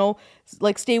to, you know,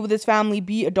 like stay with his family,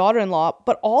 be a daughter-in-law.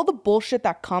 But all the bullshit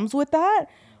that comes with that,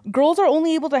 girls are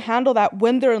only able to handle that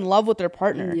when they're in love with their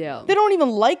partner. Yeah. They don't even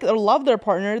like or love their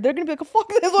partner. They're going to be like, fuck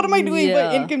this. What am I doing?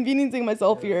 But Yeah. inconveniencing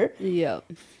myself here. Yeah.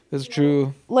 It's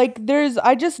true. Like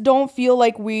I just don't feel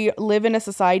like we live in a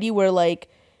society where like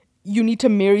you need to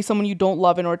marry someone you don't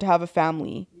love in order to have a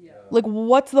family. Like,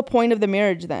 what's the point of the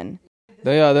marriage then?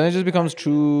 Yeah, then it just becomes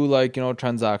true, like, you know,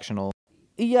 transactional.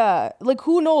 Yeah, like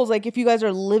who knows? Like if you guys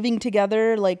are living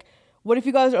together, like what if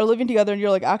you guys are living together and you're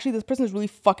like, actually this person is really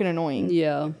fucking annoying.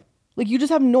 Yeah. Like you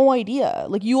just have no idea.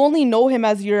 Like you only know him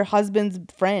as your husband's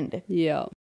friend. Yeah.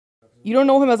 You don't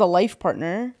know him as a life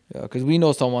partner. Yeah, because we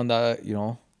know someone that, you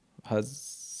know,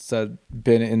 has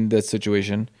been in this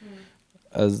situation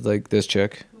as like this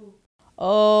chick,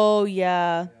 Oh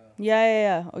yeah.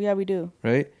 Yeah. Oh yeah, we do.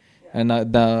 right? And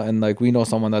like we know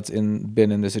someone that's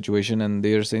been in this situation and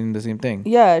they're saying the same thing.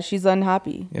 Yeah, she's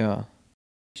unhappy. Yeah.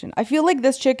 I feel like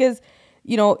this chick is,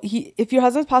 you know, if your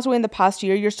husband's passed away in the past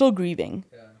year, you're still grieving.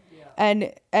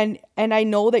 And I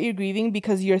know that you're grieving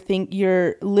because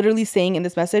you're literally saying in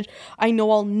this message, I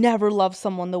know I'll never love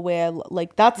someone the way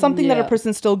like that's something that a Yeah.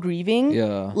 person still grieving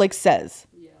Yeah. like says.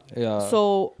 Yeah.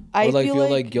 So I or like feel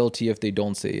like guilty if they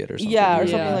don't say it or something. yeah, or Yeah.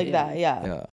 something like Yeah. that. Yeah.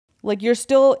 Yeah. Like you're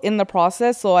still in the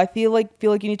process, so I feel like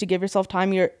you need to give yourself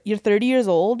time. You're 30 years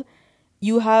old.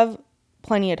 You have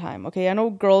plenty of time, okay? I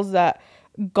know girls that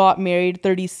got married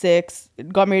 36,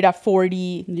 got married at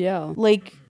 40. Yeah.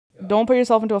 Like don't put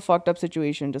yourself into a fucked up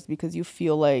situation just because you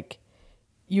feel like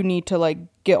you need to like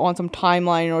get on some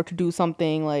timeline or to do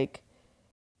something like.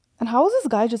 And how is this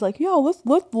guy just like, yo,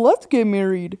 let's get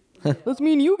married. Let's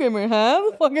me and you get married, huh?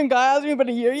 The fucking guy hasn't even been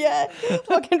a year yet.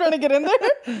 Fucking trying to get in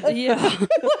there. Yeah.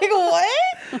 Like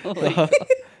what?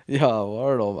 Yeah, well, I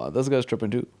don't know, man. This guy's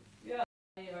tripping too.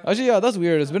 Actually, yeah, that's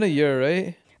weird. It's been a year,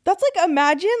 right? That's like,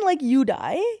 imagine like you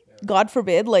die, God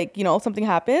forbid, like, you know, something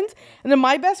happens, and then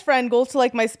my best friend goes to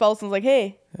like my spouse and is like,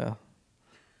 hey, Yeah.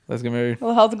 Let's get married.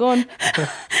 well, how's it going?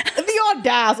 The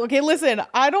audacity. Okay, listen,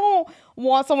 I don't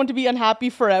want someone to be unhappy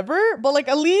forever, but like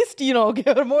at least, you know,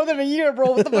 give it more than a year,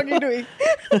 bro. What the fuck are you doing?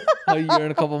 A year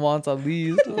and a couple months at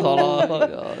least. Oh my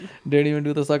God. Didn't even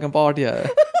do the second part yet.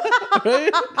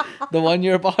 Right? The 1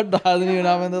 year part that hasn't even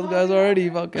happened. Those guys already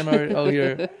fucking are out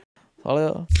here.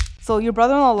 So your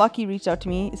brother-in-law Lucky reached out to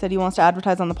me, said he wants to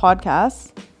advertise on the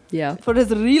podcast. Yeah. for his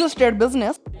real estate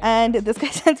business. And this guy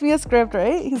sends me a script,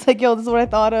 right? He's like, yo, this is what I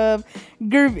thought of.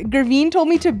 Gurveen told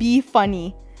me to be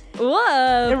funny.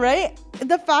 What? Right?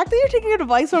 The fact that you're taking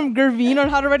advice from Gurveen on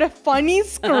how to write a funny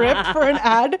script for an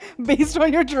ad based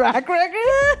on your track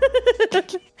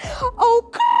record. Oh,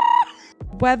 God.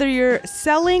 Whether you're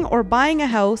selling or buying a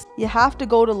house, you have to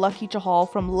go to Lucky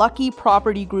Chahal from Lucky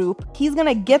Property Group. He's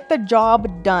gonna get the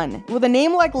job done. With a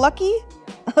name like Lucky,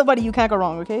 buddy, you can't go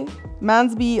wrong, okay?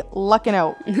 Man's be lucking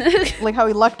out. Like how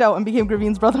he lucked out and became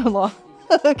Gurveen's brother-in-law.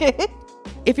 Okay?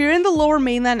 If you're in the Lower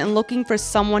Mainland and looking for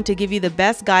someone to give you the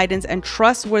best guidance and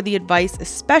trustworthy advice,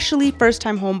 especially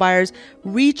first-time homebuyers,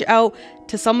 reach out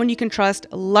to someone you can trust,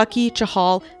 Lucky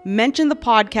Chahal. Mention the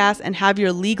podcast and have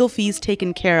your legal fees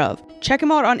taken care of. Check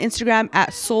him out on Instagram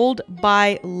at Sold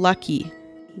by Lucky.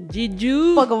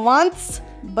 Jiju. Bhagwant's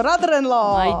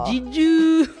brother-in-law. My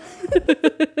Jiju.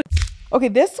 Okay,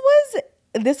 this was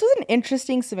an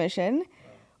interesting submission,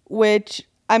 which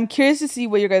I'm curious to see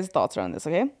what your guys' thoughts are on this,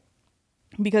 okay?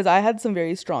 Because I had some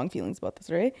very strong feelings about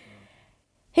this, right?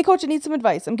 Hey, coach, I need some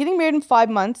advice. I'm getting married in 5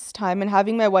 months' time and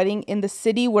having my wedding in the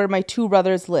city where my 2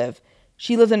 brothers live.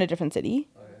 She lives in a different city,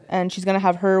 and she's going to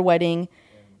have her wedding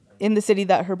in the city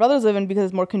that her brothers live in because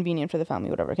it's more convenient for the family,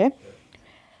 whatever, okay?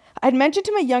 I'd mentioned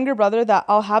to my younger brother that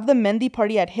I'll have the Mehndi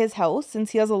party at his house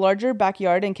since he has a larger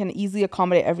backyard and can easily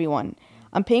accommodate everyone.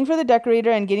 I'm paying for the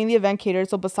decorator and getting the event catered,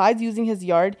 so besides using his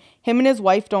yard, him and his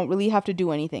wife don't really have to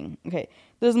do anything. Okay,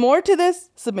 there's more to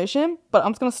this submission, but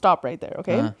I'm just going to stop right there,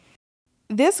 okay?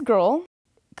 This girl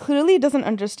clearly doesn't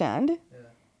understand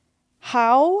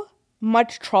how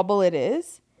much trouble it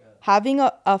is having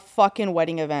a fucking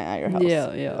wedding event at your house.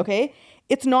 Yeah. Okay?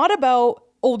 It's not about,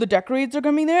 oh, the decorators are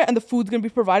going to be there and the food's going to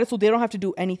be provided so they don't have to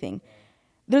do anything.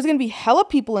 There's going to be hella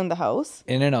people in the house.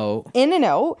 In and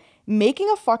out. Making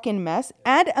a fucking mess,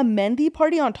 and a Mehndi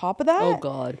party on top of that. Oh,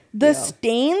 God. The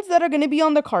stains that are going to be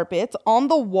on the carpets, on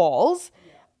the walls,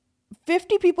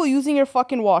 50 people using your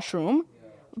fucking washroom,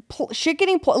 shit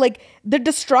getting, like, the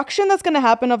destruction that's going to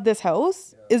happen of this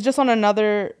house is just on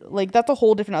another, like, that's a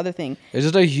whole different other thing. It's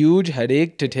just a huge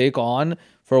headache to take on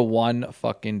for one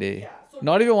fucking day.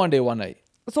 Not even one day, one night.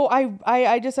 So I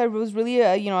was really,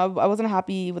 I wasn't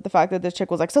happy with the fact that this chick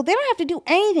was like, so they don't have to do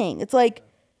anything. It's like,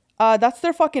 that's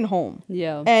their fucking home.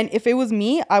 Yeah. And if it was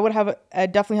me, I would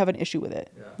definitely have an issue with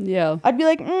it. Yeah. I'd be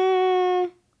like,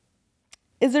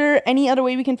 is there any other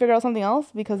way we can figure out something else?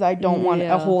 Because I don't want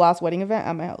a whole ass wedding event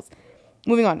at my house.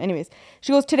 Moving on. Anyways,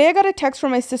 she goes, today I got a text from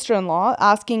my sister-in-law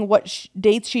asking what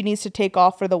dates she needs to take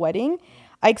off for the wedding.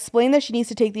 I explained that she needs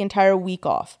to take the entire week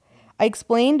off. I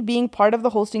explained being part of the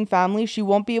hosting family, she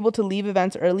won't be able to leave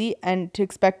events early and to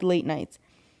expect late nights.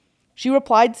 She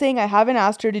replied saying I haven't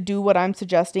asked her to do what I'm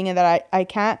suggesting and that I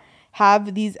can't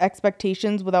have these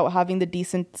expectations without having the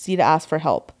decency to ask for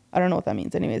help. I don't know what that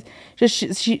means. Anyways,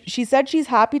 she said she's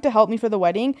happy to help me for the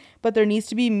wedding, but there needs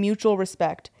to be mutual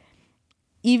respect.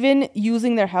 Even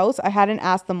using their house, I hadn't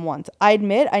asked them once. I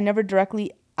admit I never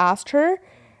directly asked her,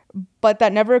 but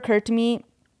that never occurred to me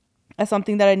as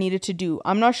something that I needed to do.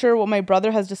 I'm not sure what my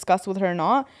brother has discussed with her or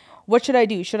not. What should I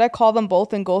do? Should I call them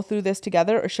both and go through this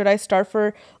together, or should I start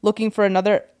looking for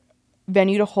another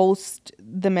venue to host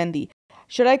the Mehndi?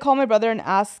 Should I call my brother and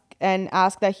ask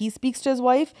that he speaks to his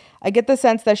wife? I get the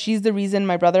sense that she's the reason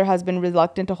my brother has been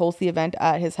reluctant to host the event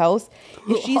at his house.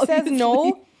 If she says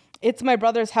no, it's my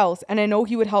brother's house, and I know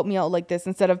he would help me out like this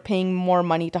instead of paying more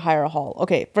money to hire a hall.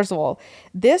 Okay, first of all,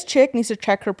 this chick needs to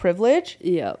check her privilege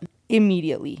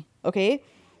immediately, okay?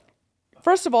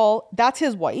 First of all, that's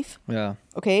his wife. Yeah.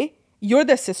 Okay? You're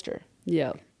the sister.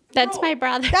 Yeah. That's my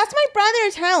brother. That's my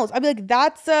brother's house. I'd be like,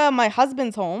 that's my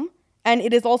husband's home. And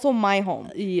it is also my home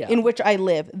in which I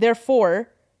live. Therefore,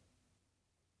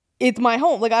 it's my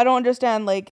home. Like, I don't understand.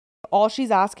 Like, all she's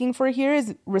asking for here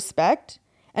is respect.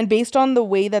 And based on the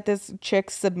way that this chick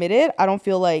submitted, I don't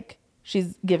feel like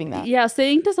she's giving that. Yeah,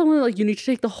 saying to someone, like, you need to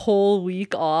take the whole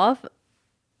week off.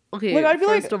 Okay, like, I'd be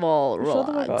first of all,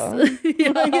 relax. Don't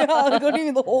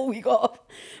even the whole week off.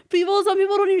 Some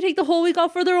people don't even take the whole week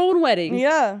off for their own wedding.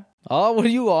 Yeah. Oh, what do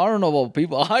you? I don't know about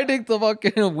people. I take the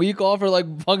fucking week off for like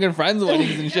fucking friends'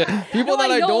 weddings and shit. People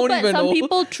that I don't even know. Some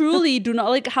people truly do not.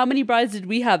 Like, how many brides did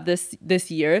we have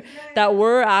this year that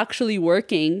were actually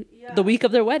working the week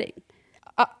of their wedding?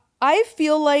 I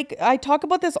feel like I talk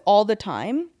about this all the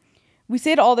time. We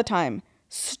say it all the time.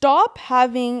 Stop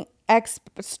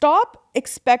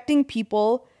expecting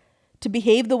people to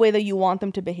behave the way that you want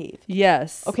them to behave.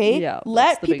 Yes. Okay? Yeah.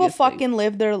 Let people fucking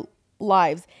live their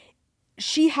lives.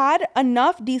 she had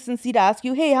enough decency to ask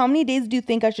you, hey, how many days do you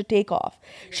think I should take off?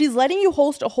 She's letting you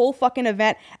host a whole fucking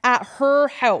event at her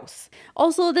house.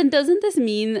 Also, then doesn't this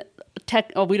mean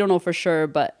we don't know for sure,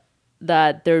 but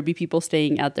that there would be people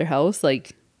staying at their house,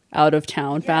 like out of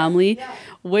town family,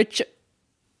 which,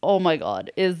 oh my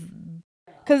God, is...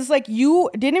 Because it's like you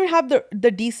didn't even have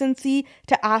the decency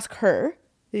to ask her.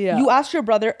 Yeah. You asked your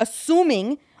brother,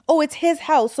 assuming, oh, it's his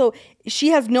house, so she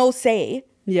has no say.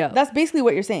 Yeah. That's basically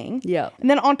what you're saying. Yeah. And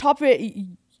then on top of it,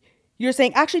 you're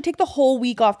saying, actually take the whole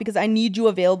week off because I need you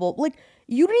available. Like,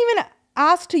 you didn't even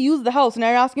ask to use the house, and now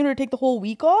you're asking her to take the whole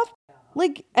week off?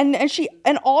 Like, and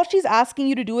all she's asking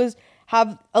you to do is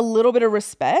have a little bit of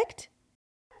respect.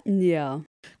 Yeah.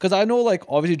 Because I know, like,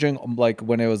 obviously during, like,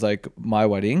 when it was, like, my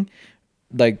wedding,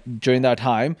 like, during that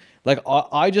time, like,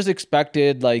 I just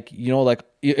expected, like, you know, like,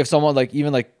 if someone, like,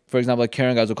 even, like, for example, like,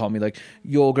 Karen guys will call me, like,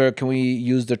 yo, girl, can we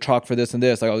use the truck for this and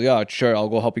this? Like, oh, yeah, sure, I'll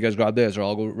go help you guys grab this, or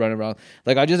I'll go run around.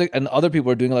 Like, I just, like, and other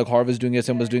people are doing it, like, Harvey's doing it,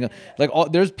 Simba's doing it. Like,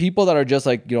 there's people that are just,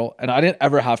 like, you know, and I didn't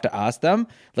ever have to ask them.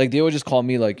 Like, they would just call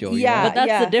me, like, yo, Yeah, But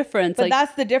that's the difference. But Like,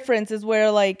 that's the difference is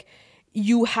where, like,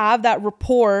 you have that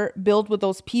rapport built with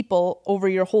those people over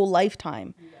your whole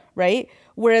lifetime, right?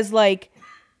 Whereas, like,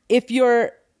 if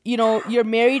you're, you know, you're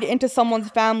married into someone's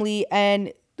family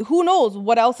and who knows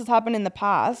what else has happened in the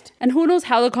past. and who knows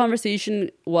how the conversation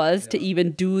was to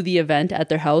even do the event at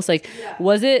their house. Like,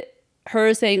 was it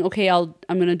her saying, okay, I'm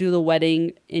going to do the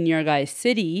wedding in your guys'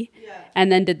 city?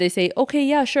 And then did they say, okay,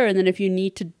 yeah, sure. And then if you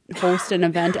need to host an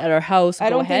event at our house, I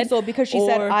go don't ahead. think so, because she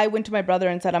said, I went to my brother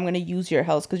and said, I'm going to use your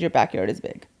house because your backyard is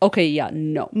big. Okay, yeah,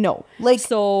 no. No. Like,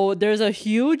 So there's a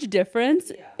huge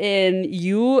difference in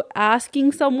you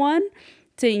asking someone,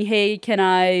 saying, hey, can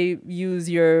I use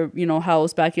your, you know,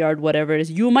 house, backyard, whatever it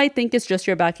is. You might think it's just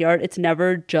your backyard. It's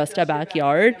never just a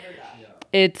backyard.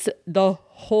 It's the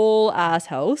whole ass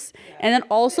house. And then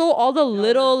also all the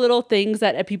little things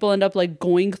that people end up like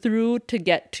going through to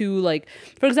get to, like,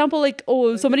 for example, like,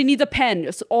 oh, somebody needs a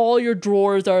pen, so all your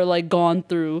drawers are like gone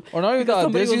through. Or not even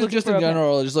that. This is just in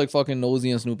general, just like fucking Nosy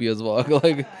and Snoopy as well.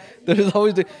 Like, there's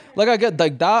always like, I get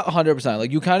like that 100%.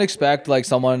 Like, you can't expect like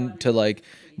someone to like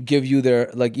give you their,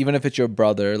 like, even if it's your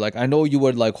brother, like, I know you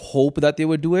would like hope that they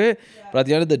would do it, but at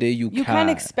the end of the day, you can't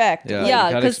expect. Yeah, Yeah,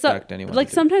 you can't because expect anyone. like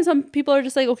to do it. sometimes some people are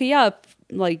just like, okay, yeah,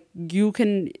 like you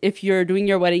can, if you're doing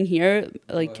your wedding here,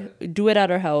 like do it at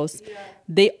our house.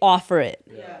 They offer it.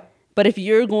 But if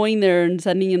you're going there and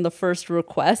sending in the first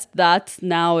request, that's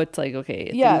now it's like,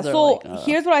 okay. Yeah. things are So like,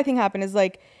 here's what I think happened is,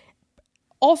 like,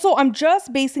 also, I'm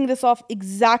just basing this off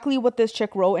exactly what this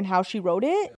chick wrote and how she wrote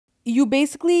it. You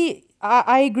basically,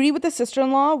 I agree with the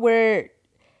sister-in-law where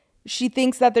she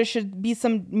thinks that there should be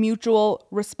some mutual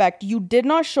respect. You did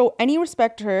not show any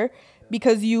respect to her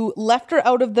because you left her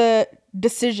out of the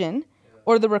decision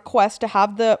or the request to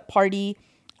have the party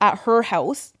at her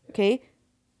house. Okay.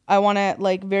 I want to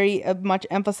like very much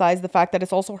emphasize the fact that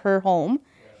it's also her home,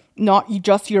 not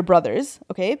just your brother's.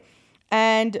 Okay.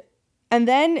 And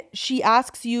then she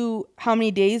asks you how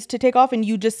many days to take off, and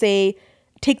you just say,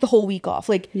 take the whole week off.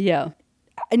 Like, yeah.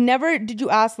 Never did you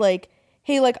ask, like,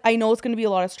 hey, like, I know it's going to be a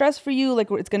lot of stress for you. Like,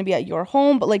 it's going to be at your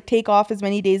home, but like, take off as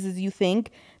many days as you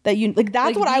think that you, like,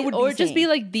 that's Like what I would or be just saying. be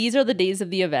like, these are the days of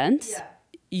the event. Yeah.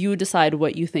 You decide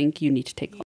what you think you need to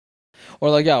take off. Or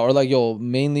like, yeah, or like, yo,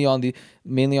 mainly on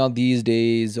these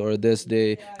days or this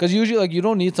day, because usually like you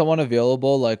don't need someone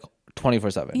available like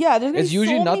 24/7. Yeah, there's gonna it's be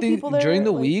usually so many nothing people there, during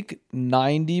the like- week.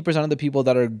 90% of the people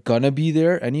that are gonna be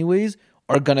there anyways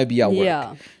are gonna be at work.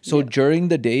 Yeah. So during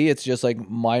the day, it's just like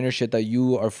minor shit that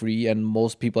you are free and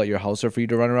most people at your house are free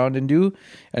to run around and do,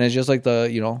 and it's just like the,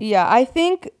 you know. Yeah, I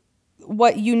think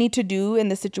what you need to do in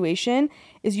this situation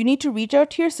is you need to reach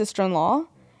out to your sister-in-law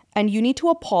and you need to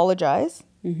apologize.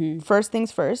 First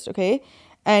things first, okay?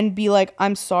 And be like,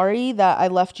 I'm sorry that I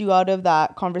left you out of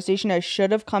that conversation. I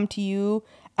should have come to you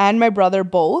and my brother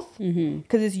both,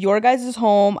 because it's your guys'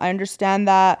 home. I understand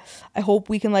that. I hope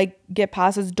we can like get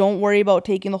past this. Don't worry about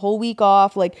taking the whole week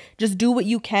off. Like, just do what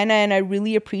you can. And I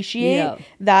really appreciate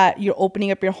that you're opening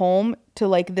up your home to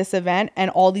like this event and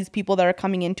all these people that are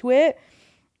coming into it.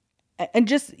 And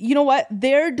just, you know what?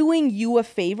 They're doing you a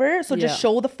favor. So just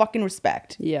show the fucking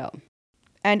respect. Yeah.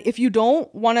 And if you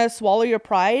don't want to swallow your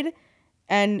pride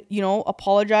and, you know,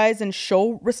 apologize and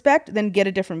show respect, then get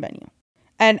a different venue.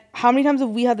 And how many times have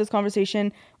we had this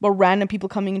conversation about random people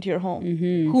coming into your home?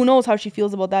 Who knows how she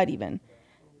feels about that even?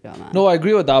 Yeah, man. No, I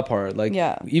agree with that part. Like,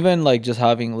 Yeah. even like just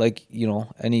having like, you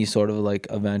know, any sort of like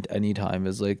event anytime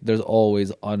is like, there's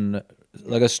always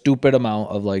like a stupid amount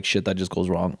of like shit that just goes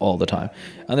wrong all the time,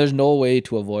 and there's no way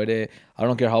to avoid it. I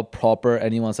don't care how proper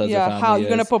anyone says their Yeah, family how you're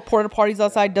gonna is. put porta potties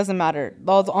outside doesn't matter.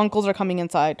 Those uncles are coming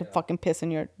inside to fucking piss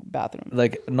in your bathroom.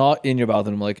 Like not in your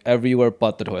bathroom, like everywhere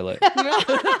but the toilet.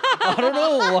 I don't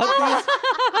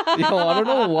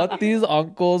know what these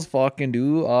uncles fucking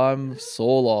do. I'm so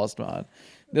lost, man.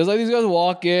 There's like these guys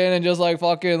walk in and just like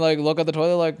fucking like look at the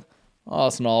toilet like, oh,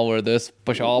 it's not where this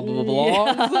pashab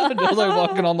belongs. Just like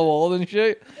fucking on the wall and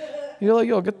shit. You're like,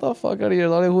 yo, get the fuck out of here.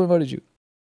 Like, who invited you?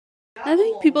 I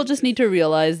think people just need to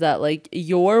realize that like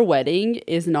your wedding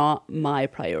is not my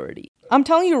priority. I'm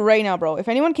telling you right now, bro. If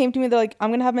anyone came to me, they're like,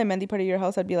 I'm gonna have my Mehndi party at your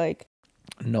house, I'd be like,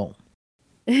 No.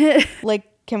 like,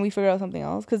 can we figure out something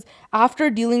else? Because after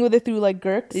dealing with it through like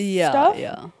Girk's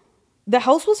stuff, the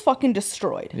house was fucking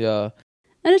destroyed. Yeah.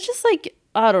 And it's just like,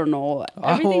 I don't know.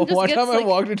 Everything just One gets time I like,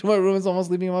 walked into my room and someone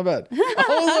sleeping in my bed. I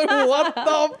was like, what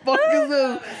the fuck is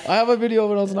this? I have a video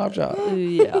of it on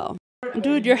Snapchat. yeah.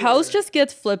 Dude, your house just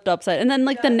gets flipped upside. And then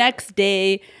like the next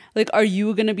day, like, are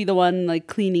you going to be the one like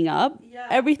cleaning up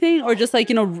everything? Or just like,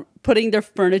 you know, putting their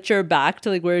furniture back to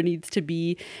like where it needs to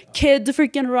be? Kids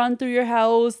freaking run through your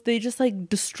house. They just like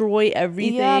destroy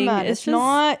everything. Yeah, man. It's just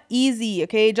not easy,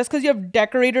 okay? Just because you have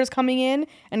decorators coming in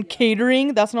and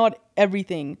catering, that's not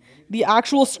everything. The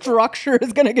actual structure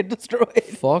is going to get destroyed.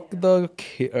 Fuck the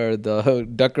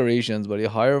decorations, but you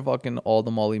hire fucking all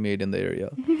the Molly maid in the area.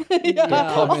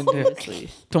 Come in Seriously.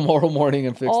 tomorrow morning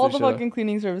and fix All this the shit. fucking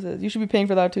cleaning services. You should be paying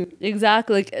for that too.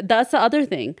 Exactly. Like that's the other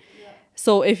thing.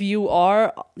 So if you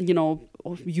are, you know,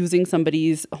 using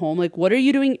somebody's home, like what are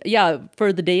you doing? Yeah,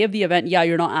 for the day of the event, yeah,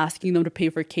 you're not asking them to pay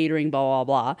for catering, blah,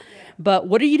 blah, blah. But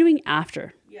what are you doing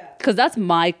after? Because that's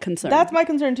my concern. That's my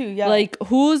concern too, yeah. Like,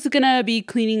 who's going to be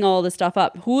cleaning all this stuff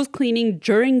up? Who's cleaning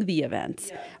during the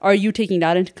events? Are you taking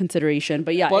that into consideration?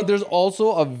 But yeah. But there's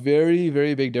also a very,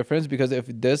 very big difference, because if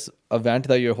this event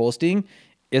that you're hosting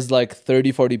is like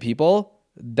 30, 40 people,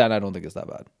 then I don't think it's that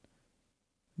bad.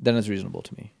 Then it's reasonable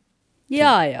to me.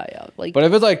 Yeah. Like, But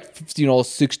if it's like, you know,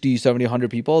 60, 70,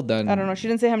 100 people, then... I don't know. She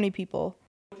didn't say how many people.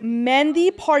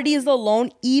 Mehndi parties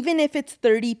alone, even if it's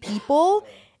 30 people,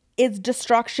 it's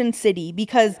destruction city,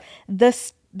 because the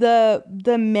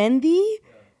Mehndi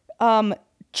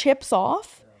chips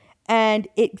off and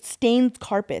it stains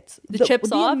carpets. the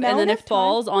chips off, and amount then of it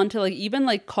falls onto like even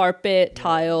like carpet,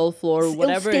 tile, floor,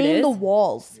 whatever it'll it stain is. the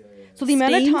walls. So the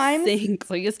amount of Stain times... stinks.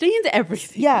 Like, it stains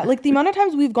everything. Yeah, like the amount of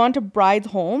times we've gone to brides'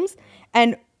 homes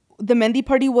and the Mehndi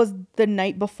party was the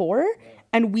night before,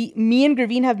 and me and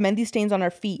Graveen have Mehndi stains on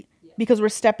our feet because we're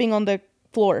stepping on the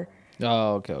floor.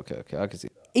 Oh, okay. I can see.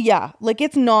 Yeah, like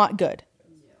it's not good.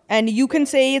 And you can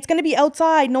say it's going to be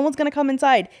outside, no one's going to come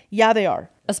inside. Yeah, they are.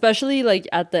 Especially like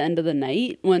at the end of the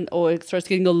night when it starts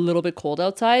getting a little bit cold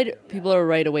outside, people are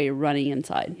right away running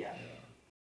inside.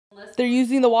 They're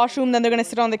using the washroom, then they're going to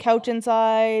sit on the couch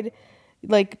inside.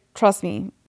 Like, trust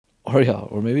me.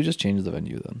 Or maybe just change the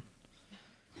venue then.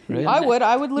 Right? I would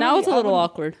literally... Now it's a little I would-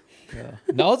 awkward. Yeah.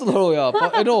 Now it's a little,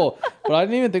 but I know. But I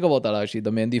didn't even think about that actually,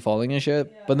 the Mehndi falling and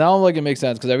shit. But now like it makes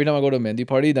sense, because every time I go to a Mehndi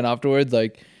party, then afterwards,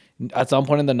 like at some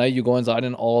point in the night, you go inside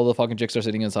and all the fucking chicks are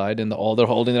sitting inside and all they're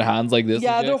holding their hands like this.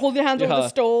 Yeah, and shit. they're holding their hands over the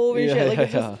stove and shit. Like,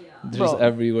 it's yeah. just... They're just Bro.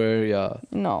 everywhere, yeah.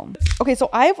 No. Okay, so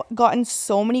I've gotten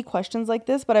so many questions like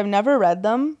this, but I've never read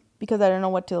them because I don't know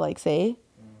what to like say.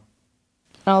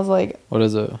 And I was like, What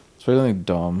is it? It's really like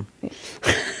dumb.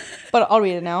 but I'll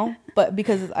read it now. But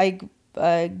because I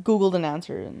Googled an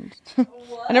answer and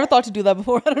I never thought to do that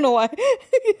before. I don't know why.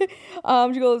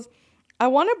 She goes, I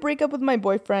want to break up with my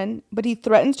boyfriend, but he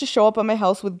threatens to show up at my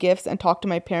house with gifts and talk to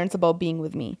my parents about being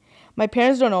with me. My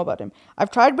parents don't know about him.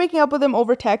 I've tried breaking up with him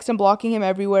over text and blocking him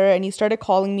everywhere, and he started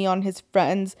calling me on his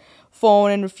friend's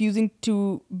phone and refusing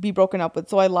to be broken up with.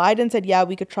 So I lied and said, yeah,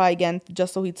 we could try again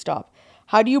just so he'd stop.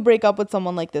 How do you break up with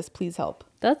someone like this? Please help.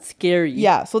 That's scary.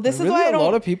 Yeah, so this is Really, why I a don't...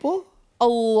 lot of people? A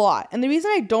lot. And the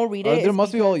reason I don't read it There is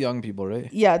must be all young people, right?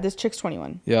 yeah, this chick's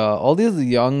 21. Yeah, all these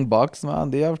young bucks, man,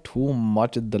 they have too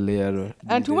much delay.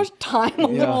 And too much time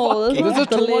on Yeah. the Oh, fucking... This is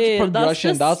too much delayed. progression.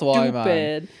 just That's why, man.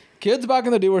 stupid. Kids back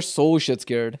in the day were so shit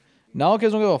scared. Now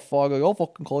kids don't give a fuck. Like, oh,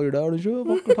 fucking call your dad and shit.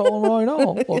 Fucking tell him right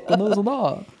now. Fucking this and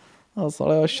that. Oh,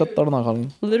 sorry, I shut down on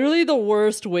calling. Literally the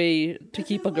worst way to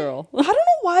keep a girl. I don't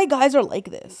know why guys are like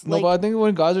this. No, Like, but I think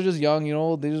when guys are just young, you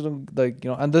know, they just don't, like,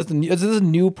 you know, and it's this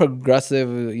new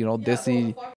progressive, you know,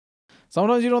 dissy.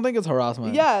 Sometimes you don't think it's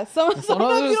harassment. yeah, sometimes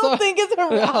you don't think it's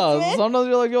harassment. Yeah, sometimes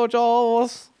you're like, yo,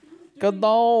 Charles, get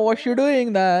down. What you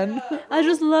doing then? I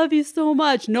just love you so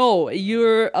much. No,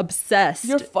 you're obsessed.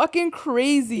 You're fucking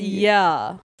crazy.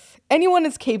 yeah. Anyone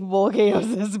is capable, okay, of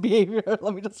this behavior.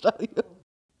 Let me just tell you.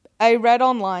 I read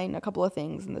online a couple of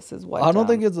things, and this is what I don't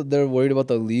think they're worried about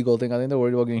the legal thing. I think they're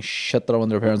worried about getting shit thrown when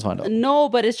their parents find out. No,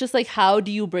 but it's just like, how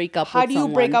do you break up how with do you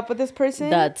break someone up with this person?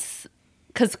 That's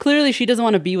because clearly she doesn't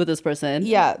want to be with this person.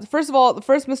 Yeah. First of all, the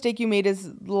first mistake you made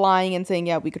is lying and saying,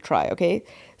 yeah, we could try. Okay.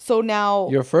 So now.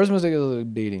 Your first mistake is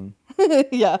dating.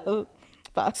 Yeah.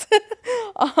 Facts.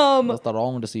 That's the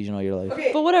wrong decision of your life.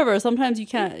 Okay. But whatever, sometimes you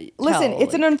can't Listen, tell,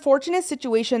 it's an unfortunate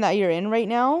situation that you're in right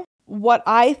now. What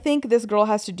I think this girl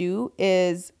has to do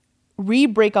is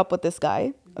re-break up with this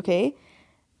guy, okay,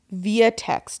 via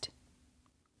text,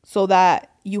 so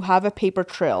that you have a paper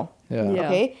trail. Yeah. Yeah.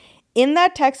 Okay. In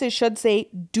that text, it should say,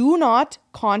 "Do not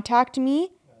contact me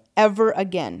ever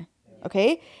again."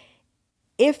 Okay.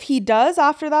 If he does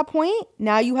after that point,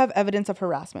 now you have evidence of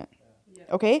harassment.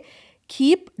 Okay.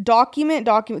 Keep document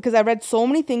because I read so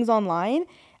many things online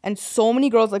and so many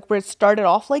girls like where it started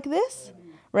off like this,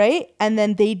 right? And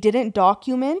then they didn't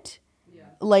document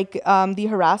like the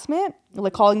harassment,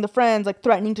 like calling the friends, like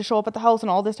threatening to show up at the house and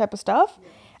all this type of stuff.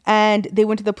 And they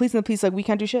went to the police and the police like, we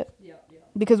can't do shit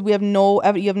because we have no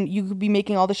evidence. You could be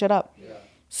making all this shit up.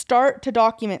 Start to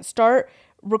document. Start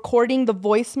recording the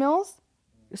voicemails,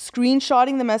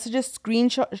 screenshotting the messages,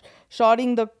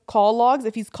 screenshotting the call logs.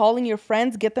 If he's calling your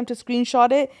friends, get them to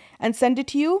screenshot it and send it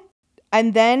to you.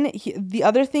 And then the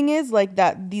other thing is like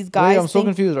that these guys. Wait, I'm so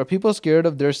confused. Are people scared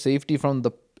of their safety from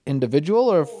the individual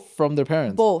or from their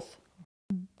parents? Both.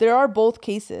 There are both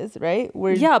cases, right?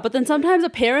 Where Yeah, but then sometimes the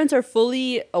parents are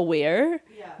fully aware,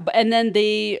 and then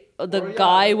the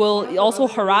guy will also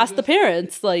harass the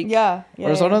parents. Like, yeah.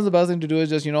 Or sometimes the best thing to do is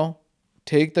just,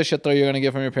 take the shit that you're going to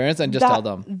get from your parents and just tell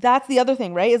them. That's the other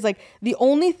thing, right? Is like the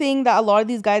only thing that a lot of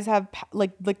these guys have,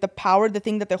 like the power, the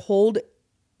thing that they hold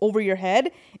over your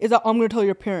head is that I'm going to tell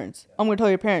your parents. I'm going to tell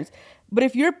your parents. But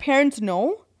if your parents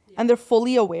know and they're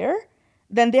fully aware,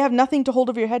 then they have nothing to hold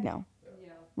over your head now.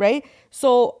 Right?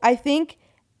 So I think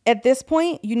at this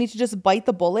point, you need to just bite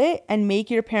the bullet and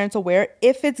make your parents aware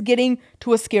if it's getting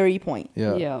to a scary point.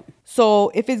 yeah.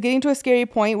 So if it's getting to a scary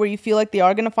point where you feel like they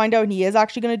are going to find out and he is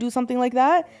actually going to do something like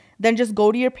that, then just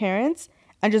go to your parents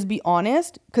and just be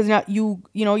honest. Because now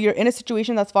you're in a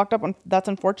situation that's fucked up and that's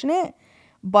unfortunate,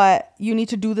 but you need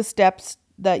to do the steps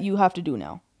that you have to do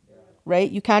now. Right?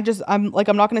 You can't just, I'm not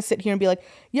going to sit here and be like,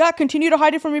 yeah, continue to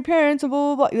hide it from your parents and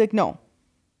blah, blah, blah. Like, no.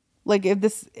 Like if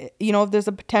this, if there's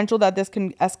a potential that this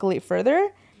can escalate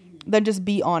further, then just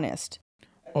be honest.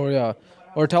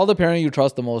 Or tell the parent you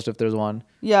trust the most if there's one.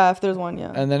 Yeah, if there's one,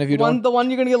 yeah. And then if you don't, the one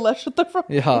you're gonna get less shit from.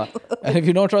 Yeah. And if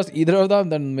you don't trust either of them,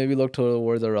 then maybe look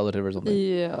towards a relative or something.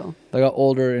 Yeah. Like an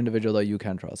older individual that you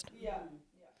can trust. Yeah.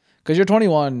 Because you're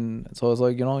 21, so it's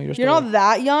like, you're still... You're not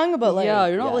that young, but like... Yeah,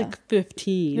 you're not like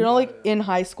 15. You're not like in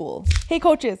high school. Hey,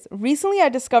 coaches. Recently, I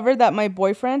discovered that my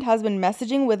boyfriend has been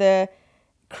messaging with a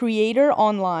creator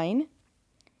online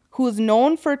who is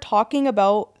known for talking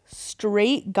about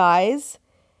straight guys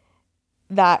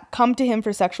that come to him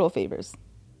for sexual favors.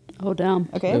 Oh, damn.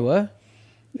 Okay? Wait,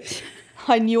 what?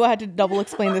 I knew I had to double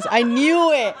explain this. I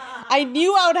knew it. I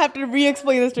knew I would have to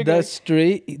re-explain this to The guys.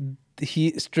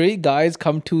 straight guys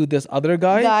come to this other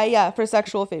guy? Yeah, for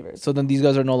sexual favors. So then these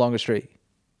guys are no longer straight.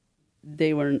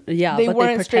 They weren't. Yeah, They but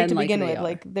weren't straight to pretend begin they with. are.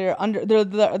 Like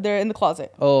they're in the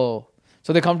closet. Oh.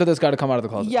 So they come to this guy to come out of the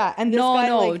closet. Yeah, and this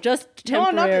guy like, just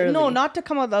temporarily. not to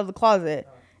come out of the closet,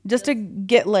 just to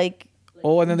get like.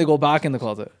 Oh, and then they go back in the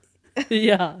closet.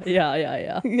 Yeah.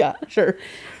 Yeah, sure.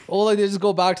 Oh, like they just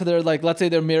go back to their, like, let's say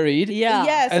they're married. Yeah.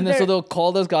 Yes. And then so they'll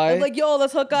call this guy, like, yo,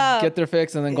 let's hook up. get their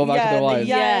fix, and then go back to their wives.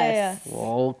 Yeah.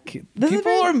 Okay. This is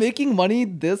People very- are making money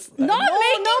this... Not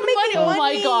making money. Oh my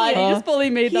money. god! I just fully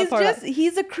made that part.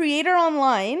 He's a creator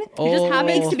online. He just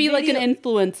happens to be like an Video-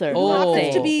 influencer. Oh. let's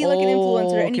Happens say. to be like an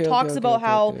influencer, and he okay, talks okay, about okay,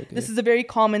 how okay. this is a very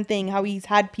common thing. How he's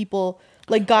had people,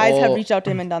 like guys, have reached out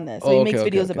to him and done this. So he makes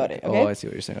videos about it. Okay. Oh, I see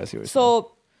what you're saying.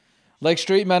 So Like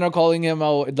straight men are calling him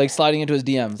out, like sliding into his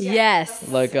DMs. Yes.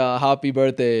 Like happy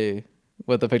birthday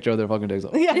with a picture of their fucking dicks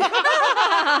out.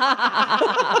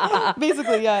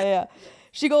 basically, yeah.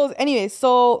 She goes, anyway,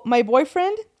 so my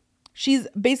boyfriend, she's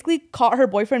basically caught her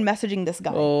boyfriend messaging this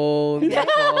guy. Oh,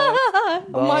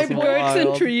 My Gurk's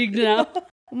intrigued now.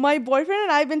 My boyfriend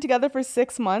and I have been together for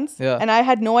 6 months, Yeah. and I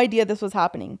had no idea this was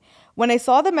happening. When I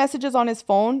saw the messages on his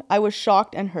phone, I was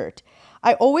shocked and hurt.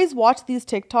 I always watched these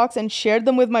TikToks and shared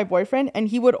them with my boyfriend, and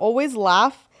he would always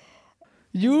laugh.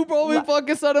 You probably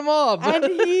fucking set him up.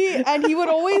 And he would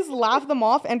always laugh them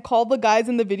off and call the guys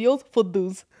in the videos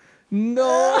fudus.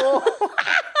 No.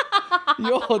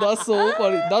 Yo, that's so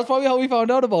funny. That's probably how we found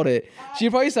out about it. She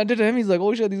probably sent it to him. He's like,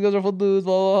 oh shit, these guys are fudus, blah,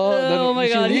 blah, blah. Then Oh my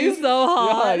she god, leaves. he's so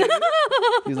hot. Yeah.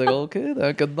 He's like, okay,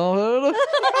 that could not hurt.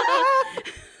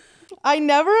 I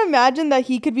never imagined that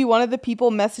he could be one of the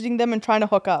people messaging them and trying to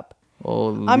hook up.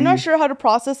 I'm not sure how to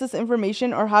process this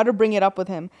information or how to bring it up with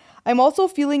him. I'm also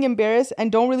feeling embarrassed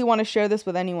and don't really want to share this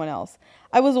with anyone else.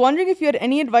 I was wondering if you had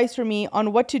any advice for me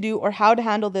on what to do or how to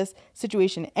handle this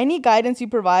situation. Any guidance you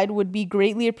provide would be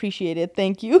greatly appreciated.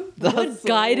 Thank you. What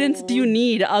guidance do you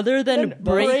need other than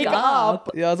break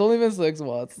up? Yeah, it's only been 6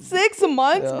 months. 6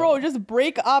 months, bro. Just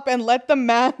break up and let the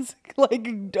man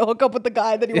like hook up with the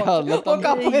guy that he wants to hook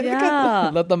up with.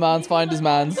 Yeah. Let the mans find his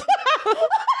mans.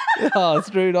 Yeah,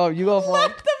 straight up. You go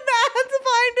Let fuck. the man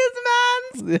find his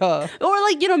man. Yeah. Or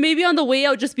like, you know, maybe on the way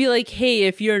out, just be like, hey,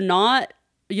 if you're not,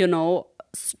 you know,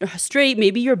 straight,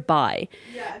 maybe you're bi.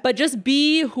 Yeah. But just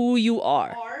be who you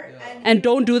are. And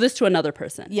don't do this to another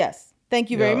person. Yes. Thank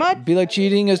you very much. Be like,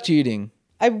 cheating is cheating.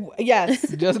 Yes.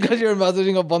 Just because you're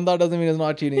messaging a banda doesn't mean it's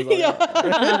not cheating.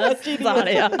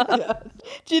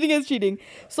 Cheating is cheating.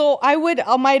 So I would,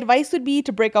 my advice would be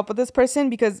to break up with this person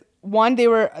because one,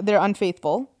 they're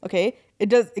unfaithful. Okay, it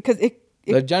does because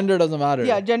the gender doesn't matter.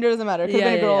 Yeah, gender doesn't matter. Because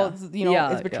a girl, you know,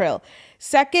 is betrayal. Yeah.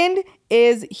 Second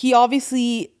is he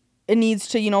obviously needs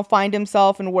to, you know, find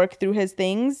himself and work through his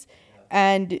things,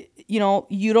 and you know,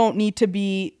 you don't need to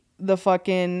be the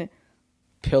fucking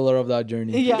pillar of that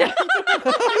journey. Yeah.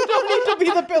 You don't need to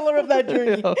be the pillar of that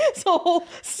journey. Yeah. So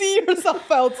see yourself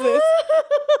out, sis.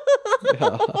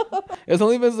 Yeah. It's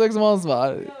only been 6 months,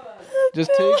 man.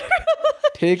 Just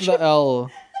take the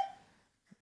L.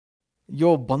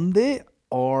 Yo, bande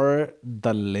or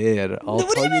daler. I'll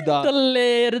tell you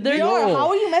that. Yo, how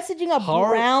are you messaging a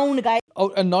brown guy?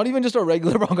 Oh, and not even just a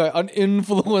regular brown guy, an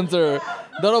influencer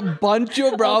that a bunch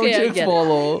of brown chicks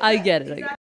follow. I get it.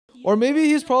 Or maybe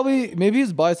he's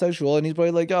bisexual and he's probably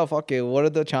like, yeah, fuck it. What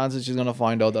are the chances she's gonna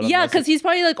find out that? Yeah, because he's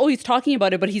probably like, oh, he's talking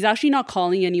about it, but he's actually not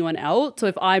calling anyone out. So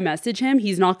if I message him,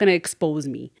 he's not gonna expose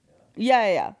me.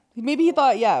 Yeah. Maybe he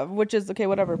thought, which is okay,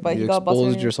 whatever. But you he got busted.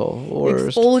 Exposed yourself.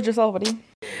 Exposed yourself, buddy.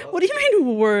 What do you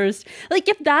mean worst? Like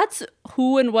if that's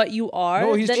who and what you are,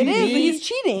 no, he's then cheating. He's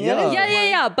cheating.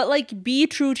 Yeah. But like, be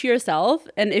true to yourself,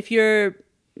 and if you're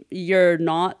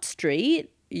not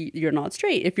straight, you're not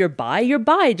straight. If you're bi, you're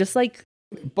bi. Just like.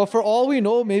 But for all we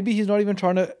know, maybe he's not even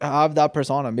trying to have that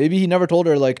persona. Maybe he never told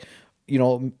her, like, you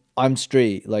know, I'm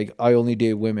straight. Like, I only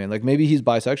date women. Like, maybe he's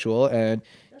bisexual and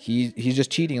he's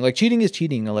just cheating. Like, cheating is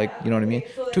cheating. Like, you know what I mean?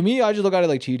 To me, I just look at it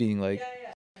like cheating. Like,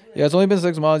 yeah, it's only been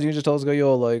 6 months. You just tell us,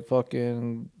 yo, like,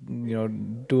 fucking, you know,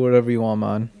 do whatever you want,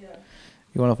 man.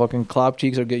 You want to fucking clap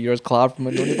cheeks or get yours clapped?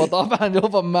 मैं नहीं पता बहन जो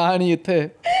पर मैं नहीं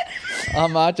थे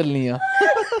मैं चलनी है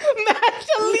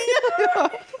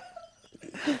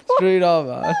straight up,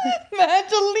 man.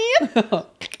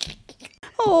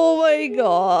 Oh my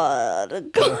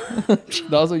god.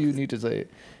 That's what you need to say.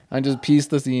 And just piece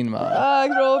the scene,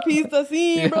 man. Bro, piece the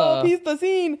scene, bro. Piece the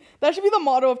scene. That should be the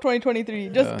motto of 2023.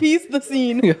 Just piece the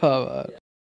scene. Yeah, man.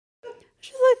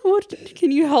 She's like, what?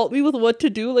 Can you help me with what to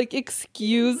do? Like,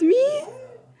 excuse me?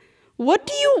 What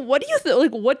do you think?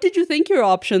 Like, what did you think your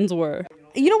options were?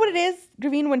 You know what it is,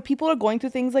 Graveen? When people are going through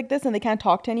things like this and they can't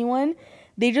talk to anyone,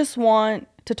 they just want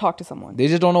to talk to someone. They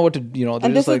just don't know what to, you know.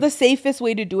 And this is the safest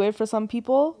way to do it for some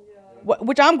people,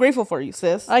 which I'm grateful for you,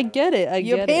 sis. I get it.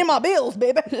 You're paying my bills,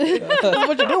 baby. That's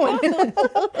what you're doing.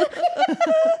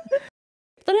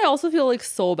 Then I also feel like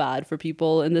so bad for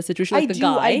people in this situation. Like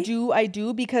I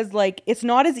do, because like it's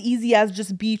not as easy as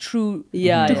just be true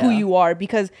to who you are,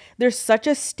 because there's such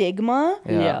a stigma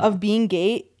of being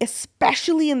gay,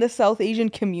 especially in the South Asian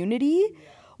community,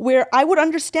 where I would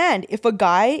understand if a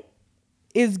guy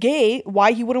is gay,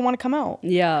 why he wouldn't want to come out.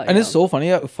 And it's so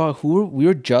funny. We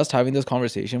were just having this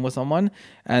conversation with someone,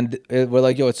 and we're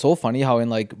like, yo, it's so funny how in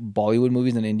like Bollywood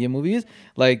movies and Indian movies,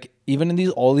 like even in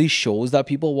all these shows that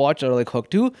people watch or like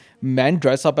hooked to, men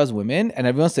dress up as women and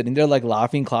everyone's sitting there like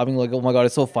laughing, clapping, like, oh my god,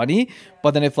 it's so funny.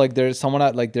 But then if like there's someone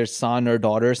at like their son or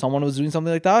daughter, someone was doing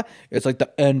something like that, it's like the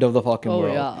end of the fucking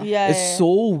world. It's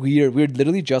so weird. We're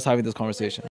literally just having this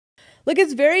conversation. Like,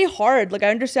 it's very hard. Like, I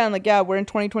understand, like, yeah, we're in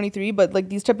 2023, but like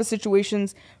these type of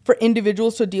situations for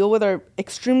individuals to deal with are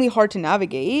extremely hard to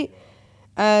navigate.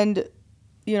 And,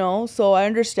 you know, so I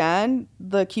understand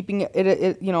the keeping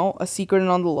it you know, a secret and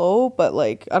on the low, but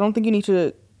like, I don't think you need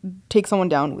to take someone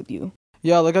down with you.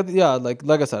 Yeah, like I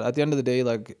said, at the end of the day,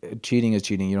 like, cheating is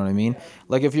cheating, you know what I mean?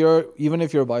 Like, even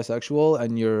if you're bisexual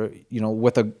and you're, you know,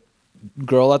 with a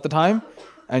girl at the time,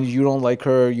 and you don't like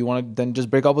her, you want to then just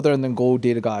break up with her and then go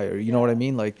date a guy, or you know what I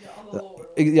mean? Like,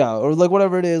 or like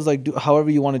whatever it is, like however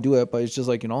you want to do it, but it's just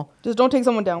like, you know. Just don't take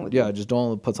someone down with you. Yeah, just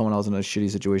don't put someone else in a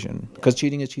shitty situation, because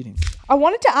cheating is cheating. I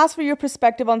wanted to ask for your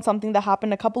perspective on something that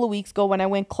happened a couple of weeks ago when I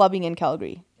went clubbing in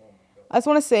Calgary. I just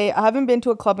want to say, I haven't been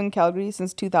to a club in Calgary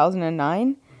since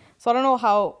 2009. So I don't know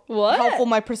how What? helpful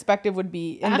my perspective would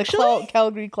be in Actually? the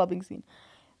Calgary clubbing scene.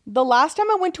 The last time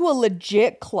I went to a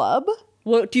legit club,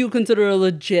 What do you consider a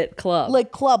legit club?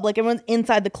 like everyone's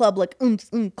inside the club, like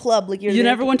club, like you're you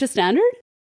there. never went to Standard?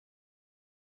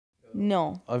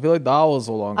 No, I feel like that was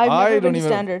so long. I've I never been don't to even.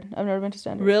 Standard. I've never been to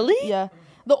Standard. Really? Yeah.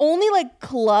 The only like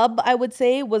club I would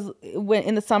say was when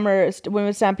in the summer when we went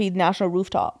to Stampede National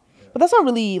Rooftop, but that's not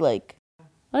really like.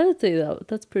 I would say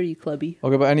that's pretty clubby.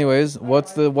 Okay, but anyways,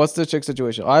 what's the chick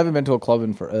situation? I haven't been to a club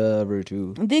in forever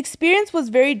too. The experience was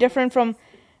very different from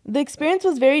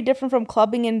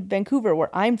clubbing in Vancouver, where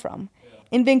I'm from.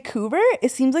 In Vancouver,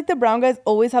 it seems like the brown guys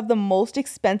always have the most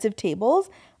expensive tables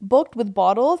booked with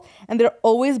bottles, and they're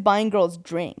always buying girls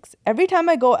drinks. Every time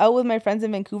I go out with my friends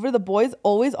in Vancouver, the boys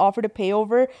always offer to pay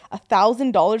over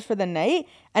 $1,000 for the night,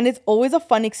 and it's always a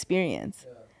fun experience.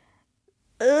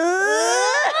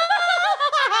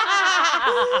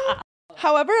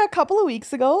 However, a couple of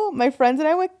weeks ago, my friends and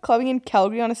I went clubbing in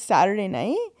Calgary on a Saturday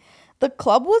night. The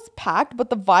club was packed, but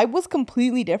the vibe was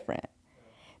completely different.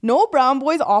 No brown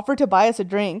boys offered to buy us a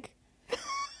drink.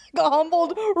 Got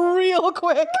humbled real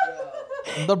quick.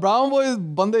 The brown boys,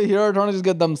 bande here are trying to just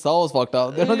get themselves fucked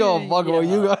up. They don't give a fuck about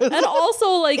you guys. And also,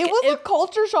 like, It was a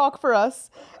culture shock for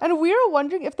us. And we were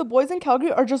wondering if the boys in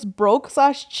Calgary are just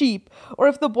broke/cheap, or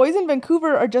if the boys in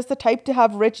Vancouver are just the type to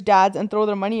have rich dads and throw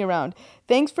their money around.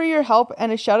 Thanks for your help,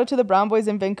 and a shout out to the brown boys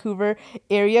in Vancouver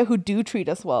area who do treat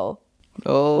us well.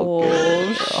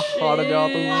 Okay.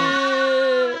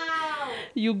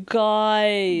 you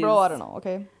guys. Bro, I don't know,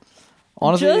 okay?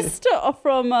 Honestly, Just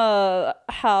from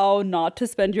how not to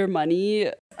spend your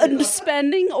money.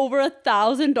 Spending over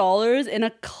 $1,000 in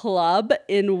a club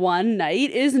in one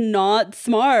night is not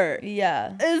smart.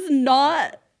 Yeah. It's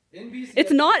not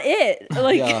it.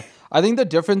 Like, yeah. I think the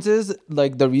difference is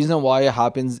like the reason why it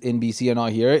happens in BC and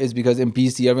not here is because in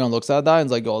BC everyone looks at that and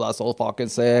is like, yo, that's so fucking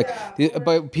sick.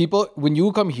 But people, when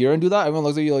you come here and do that, everyone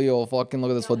looks at you like, yo, fucking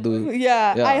look at this foot dude.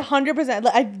 Yeah, Yeah. I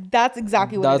 100%. That's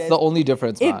exactly what it That's is. the only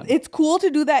difference, man. It's cool to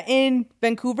do that in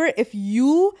Vancouver if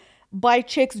you buy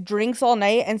chicks drinks all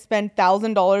night and spend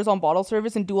 $1,000 on bottle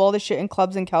service and do all this shit in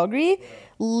clubs in Calgary.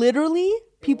 Literally,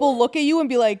 people look at you and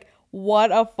be like,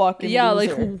 what a fucking yeah,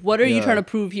 loser. like, what are you Yeah. trying to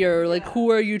prove here? Like, who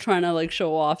are you trying to, like,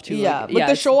 show off to? Yeah, Like, but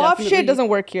the it's show off shit definitely- doesn't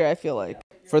work here, I feel like.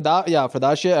 For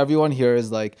that shit, everyone here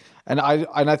is like, and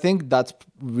I think that's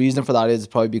reason for that is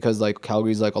probably because like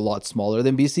Calgary's like a lot smaller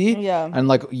than BC. Yeah. And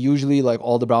like usually like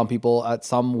all the brown people at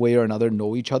some way or another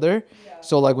know each other.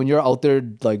 So like when you're out there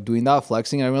like doing that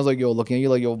flexing, everyone's like, yo, looking at you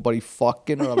like, yo, buddy,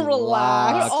 fucking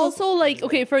relax. Also, like,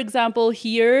 okay, for example,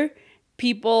 here,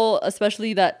 people,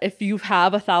 especially that if you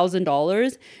have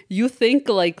 $1,000, you think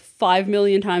like 5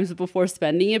 million times before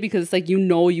spending it because it's like, you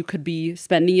know, you could be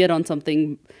spending it on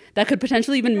something that could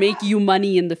potentially even make you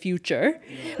money in the future.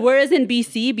 Whereas in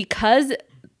BC, because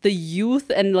the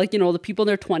youth and like, you know, the people in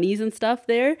their 20s and stuff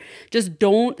there just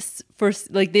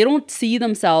they don't see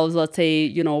themselves, let's say,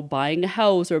 you know, buying a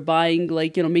house or buying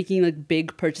like, you know, making like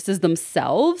big purchases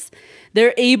themselves.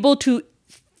 They're able to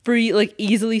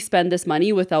easily spend this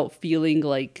money without feeling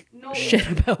like shit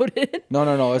about it.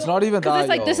 No, it's not even that. Because it's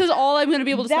like, yo. this is all I'm going to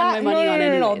be able to spend my money on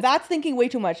anyways. No. That's thinking way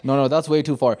too much. No, that's way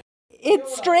too far.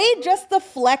 It's straight just the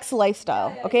flex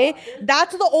lifestyle, okay?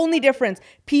 That's the only difference.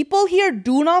 People here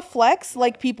do not flex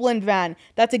like people in Van.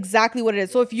 That's exactly what it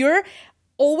is. So if you're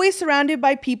always surrounded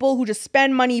by people who just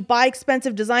spend money, buy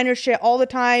expensive designer shit all the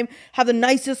time, have the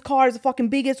nicest cars, the fucking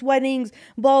biggest weddings,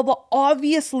 blah, blah, blah,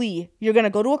 obviously you're going to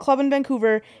go to a club in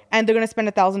Vancouver and they're going to spend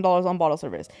 $1,000 on bottle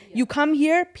service. You come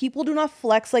here, people do not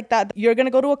flex like that. You're going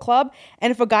to go to a club and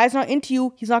if a guy's not into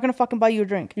you, he's not going to fucking buy you a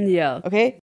drink. Yeah.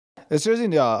 Okay? It's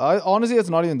seriously, yeah. Honestly, it's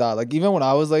not even that. Like, even when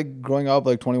I was like growing up,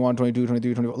 like 21, 22,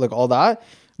 23, 24, like all that,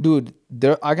 dude,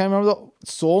 I can't remember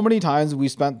so many times we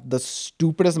spent the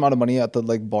stupidest amount of money at the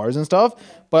like bars and stuff.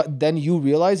 But then you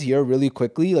realize here really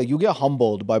quickly, like you get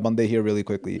humbled by Bande here really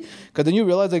quickly. Because then you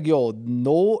realize like, yo,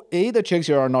 the chicks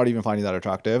here are not even finding that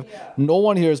attractive. Yeah. No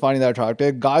one here is finding that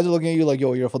attractive. Guys are looking at you like,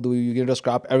 yo, you're a fool, you get a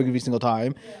scrap every single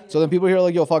time. So then people here are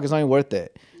like, yo, fuck, it's not even worth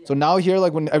it. So now here,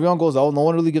 like when everyone goes out, no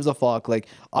one really gives a fuck. Like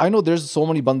I know there's so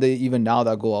many Bande even now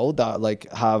that go out that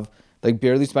like have like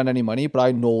barely spend any money, but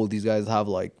I know these guys have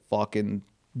like fucking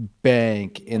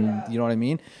bank in, you know what I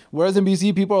mean? Whereas in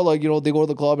BC, people are like, you know, they go to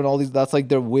the club and all these, that's like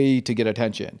their way to get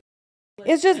attention.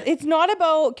 It's not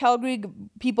about Calgary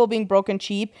people being broke and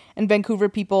cheap and Vancouver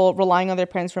people relying on their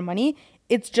parents for money.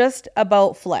 It's just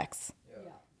about flex.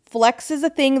 Yeah. Flex is a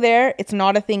thing there. It's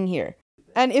not a thing here.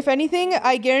 And if anything,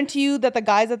 I guarantee you that the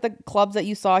guys at the clubs that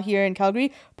you saw here in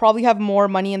Calgary probably have more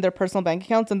money in their personal bank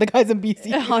accounts than the guys in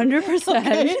BC. 100%.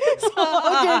 Okay? So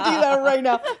I'll guarantee that right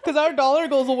now because our dollar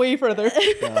goes way further.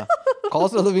 Yeah.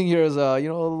 Cost of living here is a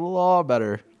lot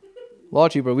better, a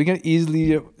lot cheaper. We can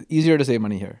easier to save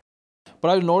money here.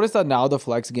 But I've noticed that now the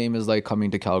flex game is like coming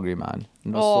to Calgary, man.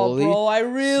 Slowly. Bro, I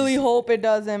really hope it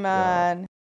doesn't, man.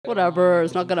 Whatever,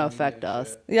 it's not gonna affect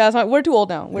us. Yeah, it's not, we're too old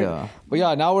now. Yeah, but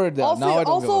yeah, now we're there.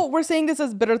 Also, we're saying this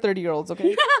as bitter 30-year-olds,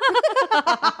 okay?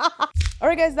 All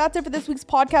right, guys, that's it for this week's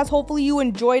podcast. Hopefully you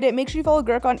enjoyed it. Make sure you follow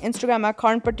Girk on Instagram at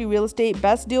Karnpatti Real Estate.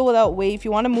 Best deal without wait. If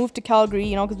you want to move to Calgary,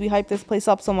 because we hype this place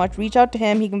up so much, reach out to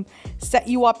him. He can set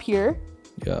you up here.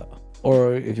 Yeah,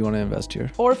 or if you want to invest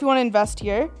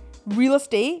here. Real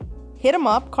estate, hit him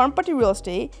up. Karnpatti Real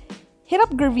Estate. Hit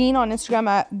up Gurveen on Instagram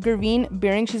at Gurveen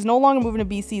Beering. She's no longer moving to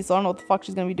BC, so I don't know what the fuck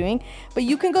she's going to be doing. But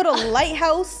you can go to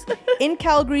Lighthouse in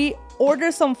Calgary, order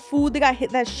some food. They got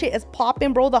that shit is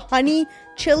popping, bro. The honey,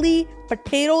 chili,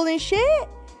 potatoes and shit.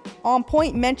 On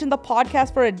point. Mention the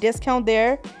podcast for a discount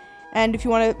there. And if you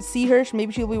want to see her,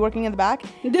 maybe she'll be working in the back.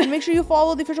 And make sure you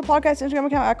follow the official podcast Instagram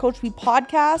account at Coach P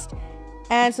Podcast.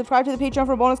 And subscribe to the Patreon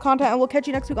for bonus content. And we'll catch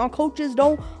you next week on Coaches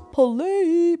Don't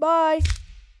Play. Bye.